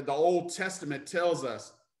the Old Testament tells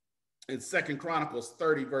us in 2 Chronicles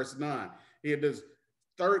 30, verse 9. It is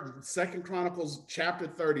 2 Chronicles chapter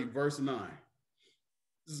 30, verse 9.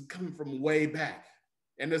 This is coming from way back.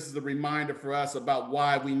 And this is a reminder for us about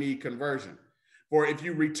why we need conversion. For if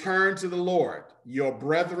you return to the Lord, your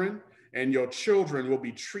brethren and your children will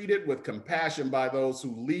be treated with compassion by those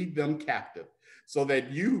who lead them captive, so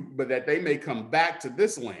that that they may come back to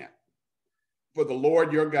this land. For the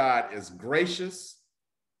Lord your God is gracious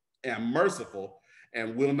and merciful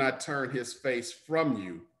and will not turn his face from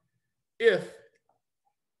you if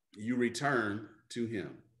you return to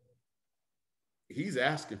him. He's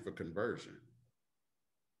asking for conversion.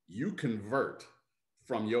 You convert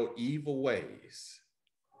from your evil ways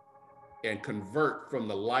and convert from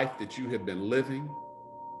the life that you have been living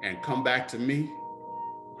and come back to me,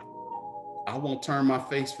 I won't turn my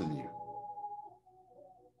face from you.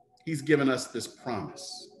 He's given us this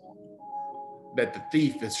promise that the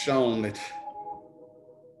thief has shown that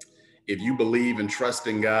if you believe and trust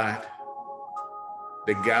in God,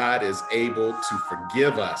 that God is able to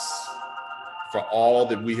forgive us for all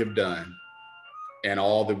that we have done and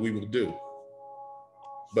all that we will do.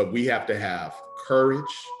 But we have to have courage.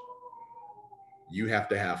 You have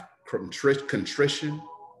to have contrition,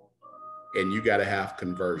 and you got to have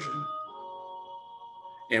conversion.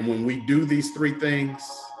 And when we do these three things,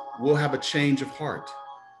 we'll have a change of heart,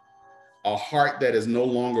 a heart that is no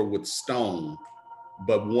longer with stone,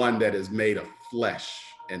 but one that is made of flesh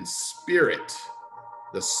and spirit,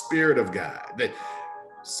 the Spirit of God. That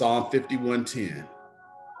Psalm 51:10,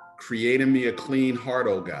 create in me a clean heart,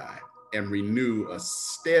 O God, and renew a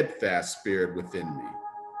steadfast spirit within me.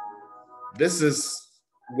 This is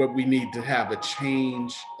what we need to have, a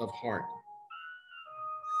change of heart.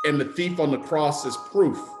 And the thief on the cross is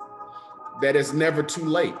proof that it's never too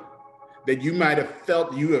late, that you might have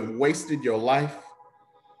felt you have wasted your life,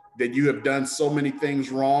 that you have done so many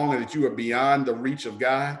things wrong and that you are beyond the reach of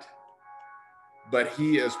God. But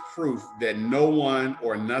he is proof that no one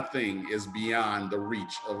or nothing is beyond the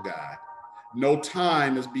reach of God. No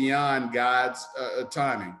time is beyond God's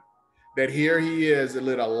timing. That here he is, that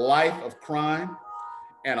led a life of crime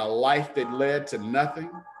and a life that led to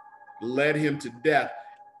nothing, led him to death.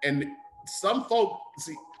 And some folk,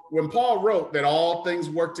 see, when Paul wrote that all things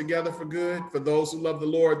work together for good, for those who love the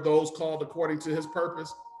Lord, those called according to his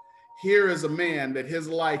purpose, here is a man that his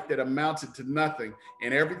life that amounted to nothing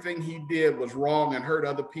and everything he did was wrong and hurt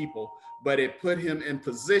other people, but it put him in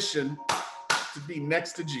position to be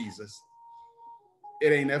next to Jesus.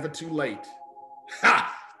 It ain't ever too late.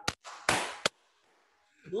 Ha!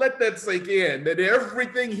 Let that sink in, that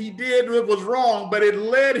everything he did was wrong, but it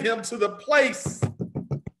led him to the place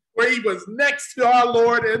where he was next to our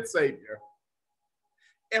Lord and Savior.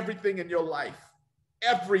 Everything in your life,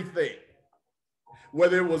 everything,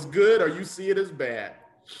 whether it was good or you see it as bad,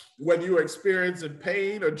 whether you are experiencing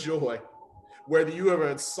pain or joy, whether you are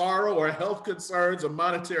in sorrow or health concerns or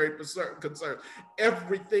monetary concerns,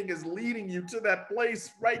 everything is leading you to that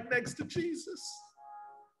place right next to Jesus.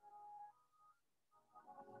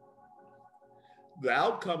 The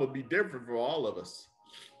outcome will be different for all of us.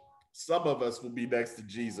 Some of us will be next to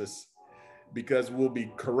Jesus because we'll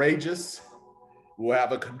be courageous, we'll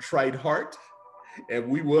have a contrite heart, and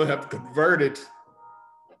we will have converted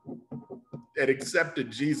and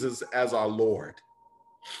accepted Jesus as our Lord.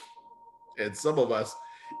 And some of us,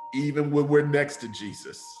 even when we're next to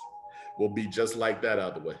Jesus, will be just like that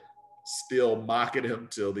other one, still mocking him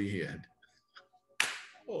till the end.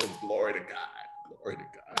 Oh, glory to God, glory to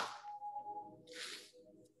God.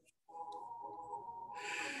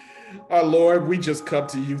 Our Lord, we just come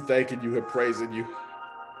to you thanking you and praising you.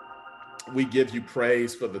 We give you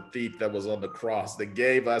praise for the thief that was on the cross, that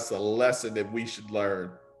gave us a lesson that we should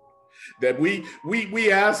learn. That we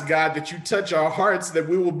ask, God, that you touch our hearts, that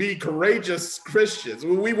we will be courageous Christians.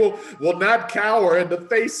 We will not cower in the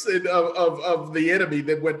face of the enemy,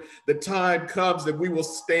 that when the time comes that we will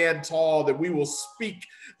stand tall, that we will speak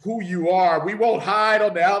who you are. We won't hide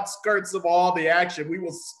on the outskirts of all the action. We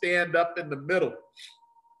will stand up in the middle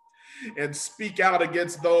and speak out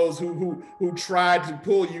against those who tried to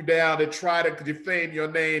pull you down and try to defame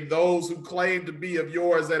your name, those who claim to be of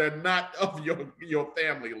yours that are not of your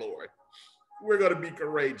family, Lord. We're going to be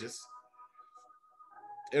courageous.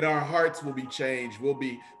 and our hearts will be changed.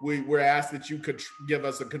 We're asked that you could give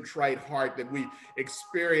us a contrite heart, that we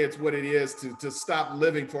experience what it is to stop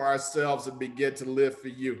living for ourselves and begin to live for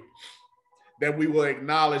you. That we will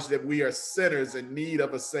acknowledge that we are sinners in need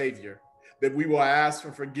of a Savior, that we will ask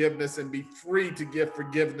for forgiveness and be free to give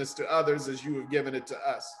forgiveness to others as you have given it to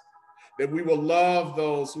us, that we will love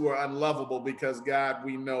those who are unlovable because, God,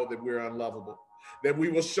 we know that we're unlovable, that we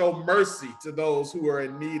will show mercy to those who are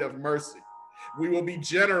in need of mercy. We will be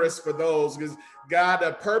generous for those because, God,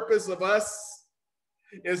 the purpose of us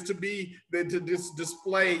is to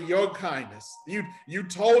display your kindness. You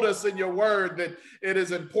told us in your word that it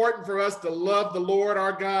is important for us to love the Lord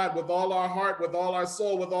our God with all our heart, with all our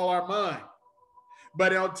soul, with all our mind.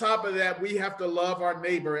 But on top of that, we have to love our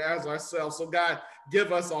neighbor as ourselves. So God,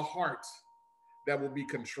 give us a heart that will be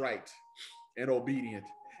contrite and obedient.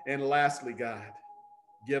 And lastly, God,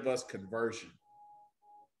 give us conversion,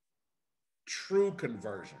 true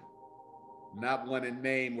conversion. Not one in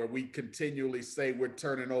name where we continually say we're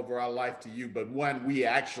turning over our life to you, but one we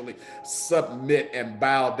actually submit and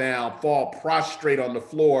bow down, fall prostrate on the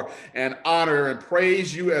floor, and honor and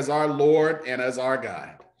praise you as our Lord and as our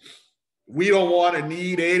God. We don't want to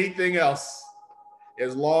need anything else.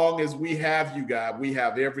 As long as we have you, God, we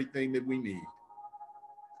have everything that we need.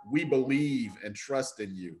 We believe and trust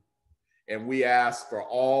in you, and we ask for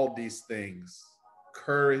all these things: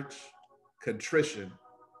 courage, contrition,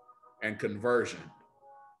 and conversion.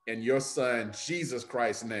 In your son, Jesus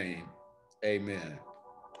Christ's name, amen.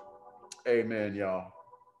 Amen, y'all.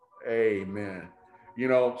 Amen. You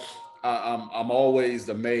know, I'm always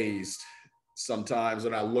amazed sometimes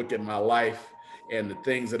when I look at my life and the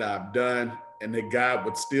things that I've done, and that God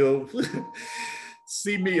would still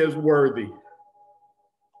see me as worthy.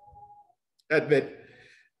 That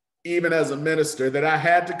even as a minister, that I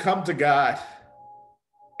had to come to God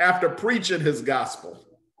after preaching his gospel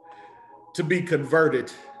to be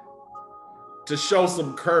converted, to show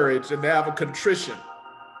some courage and to have a contrition,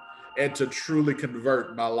 and to truly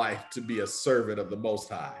convert my life to be a servant of the Most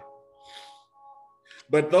High.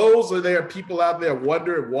 But there are people out there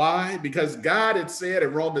wondering why, because God had said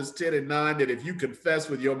in Romans 10:9 that if you confess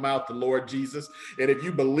with your mouth the Lord Jesus, and if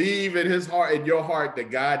you believe in your heart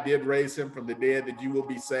that God did raise him from the dead, that you will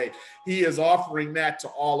be saved. He is offering that to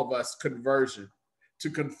all of us, conversion, to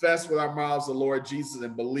confess with our mouths the Lord Jesus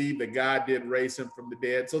and believe that God did raise him from the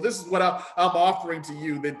dead. So this is what I'm offering to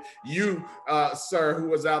you, that you, sir,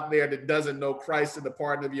 who is out there that doesn't know Christ and the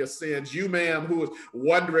pardon of your sins, you, ma'am, who is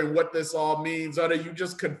wondering what this all means, or that you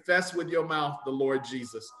just confess with your mouth the Lord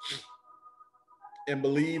Jesus and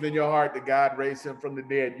believe in your heart that God raised him from the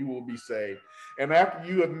dead, you will be saved. And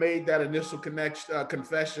after you have made that initial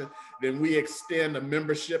confession, then we extend a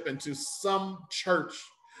membership into some church.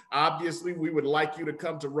 Obviously, we would like you to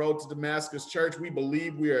come to Road to Damascus Church. We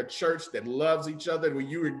believe we are a church that loves each other, where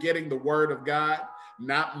you are getting the word of God,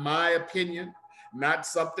 not my opinion, not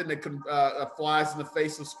something that flies in the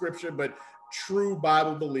face of scripture, but true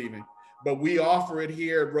Bible believing. But we offer it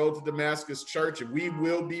here at Road to Damascus Church, and we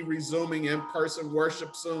will be resuming in-person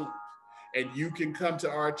worship soon. And you can come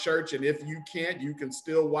to our church, and if you can't, you can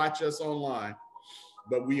still watch us online.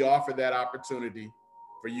 But we offer that opportunity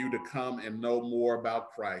for you to come and know more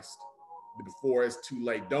about Christ before it's too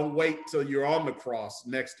late. Don't wait till you're on the cross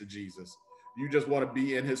next to Jesus. You just want to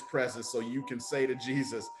be in his presence so you can say to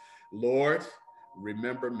Jesus, Lord,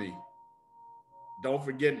 remember me. Don't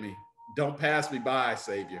forget me. Don't pass me by,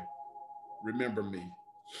 Savior. Remember me.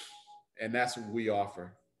 And that's what we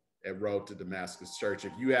offer at Road to Damascus Church.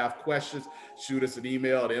 If you have questions, shoot us an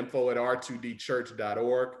email at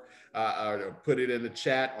info@r2dchurch.org. Or put it in the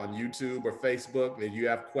chat on YouTube or Facebook. If you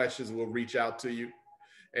have questions, we'll reach out to you,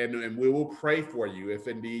 and we will pray for you if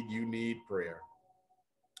indeed you need prayer.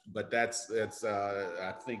 But that's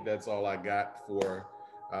I think that's all I got for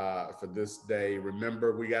this day.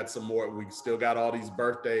 Remember, we got some more. We still got all these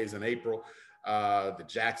birthdays in April. The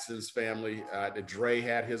Jackson's family, Dre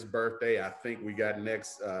had his birthday. I think we got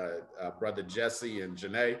next brother Jesse and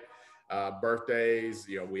Janae. Birthdays,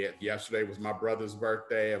 yesterday was my brother's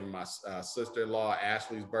birthday and my sister-in-law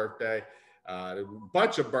Ashley's birthday. A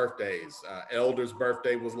bunch of birthdays. Elder's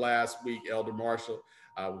birthday was last week, Elder Marshall.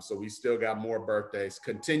 So we still got more birthdays.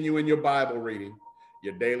 Continue in your Bible reading,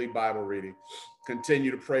 your daily Bible reading.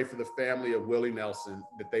 Continue to pray for the family of Willie Nelson,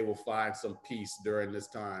 that they will find some peace during this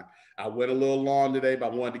time. I went a little long today,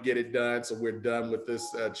 but I wanted to get it done. So we're done with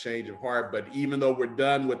this change of heart. But even though we're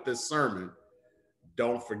done with this sermon,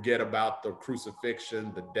 don't forget about the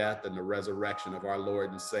crucifixion, the death, and the resurrection of our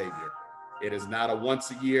Lord and Savior. It is not a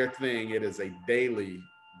once-a-year thing. It is a daily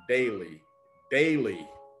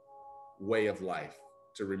way of life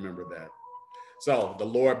to remember that. So the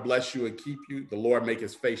Lord bless you and keep you. The Lord make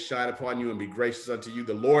his face shine upon you and be gracious unto you.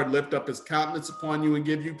 The Lord lift up his countenance upon you and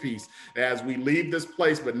give you peace. As we leave this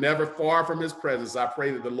place, but never far from his presence, I pray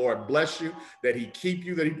that the Lord bless you, that he keep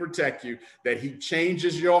you, that he protect you, that he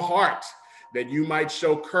changes your heart, that you might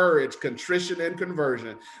show courage, contrition, and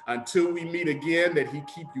conversion until we meet again, that he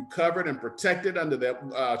keep you covered and protected under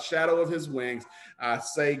the shadow of his wings. I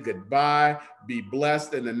say goodbye. Be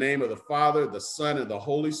blessed in the name of the Father, the Son, and the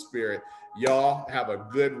Holy Spirit. Y'all have a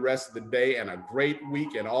good rest of the day and a great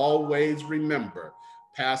week. And always remember,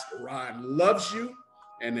 Pastor Ron loves you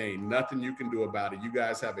and ain't nothing you can do about it. You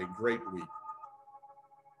guys have a great week.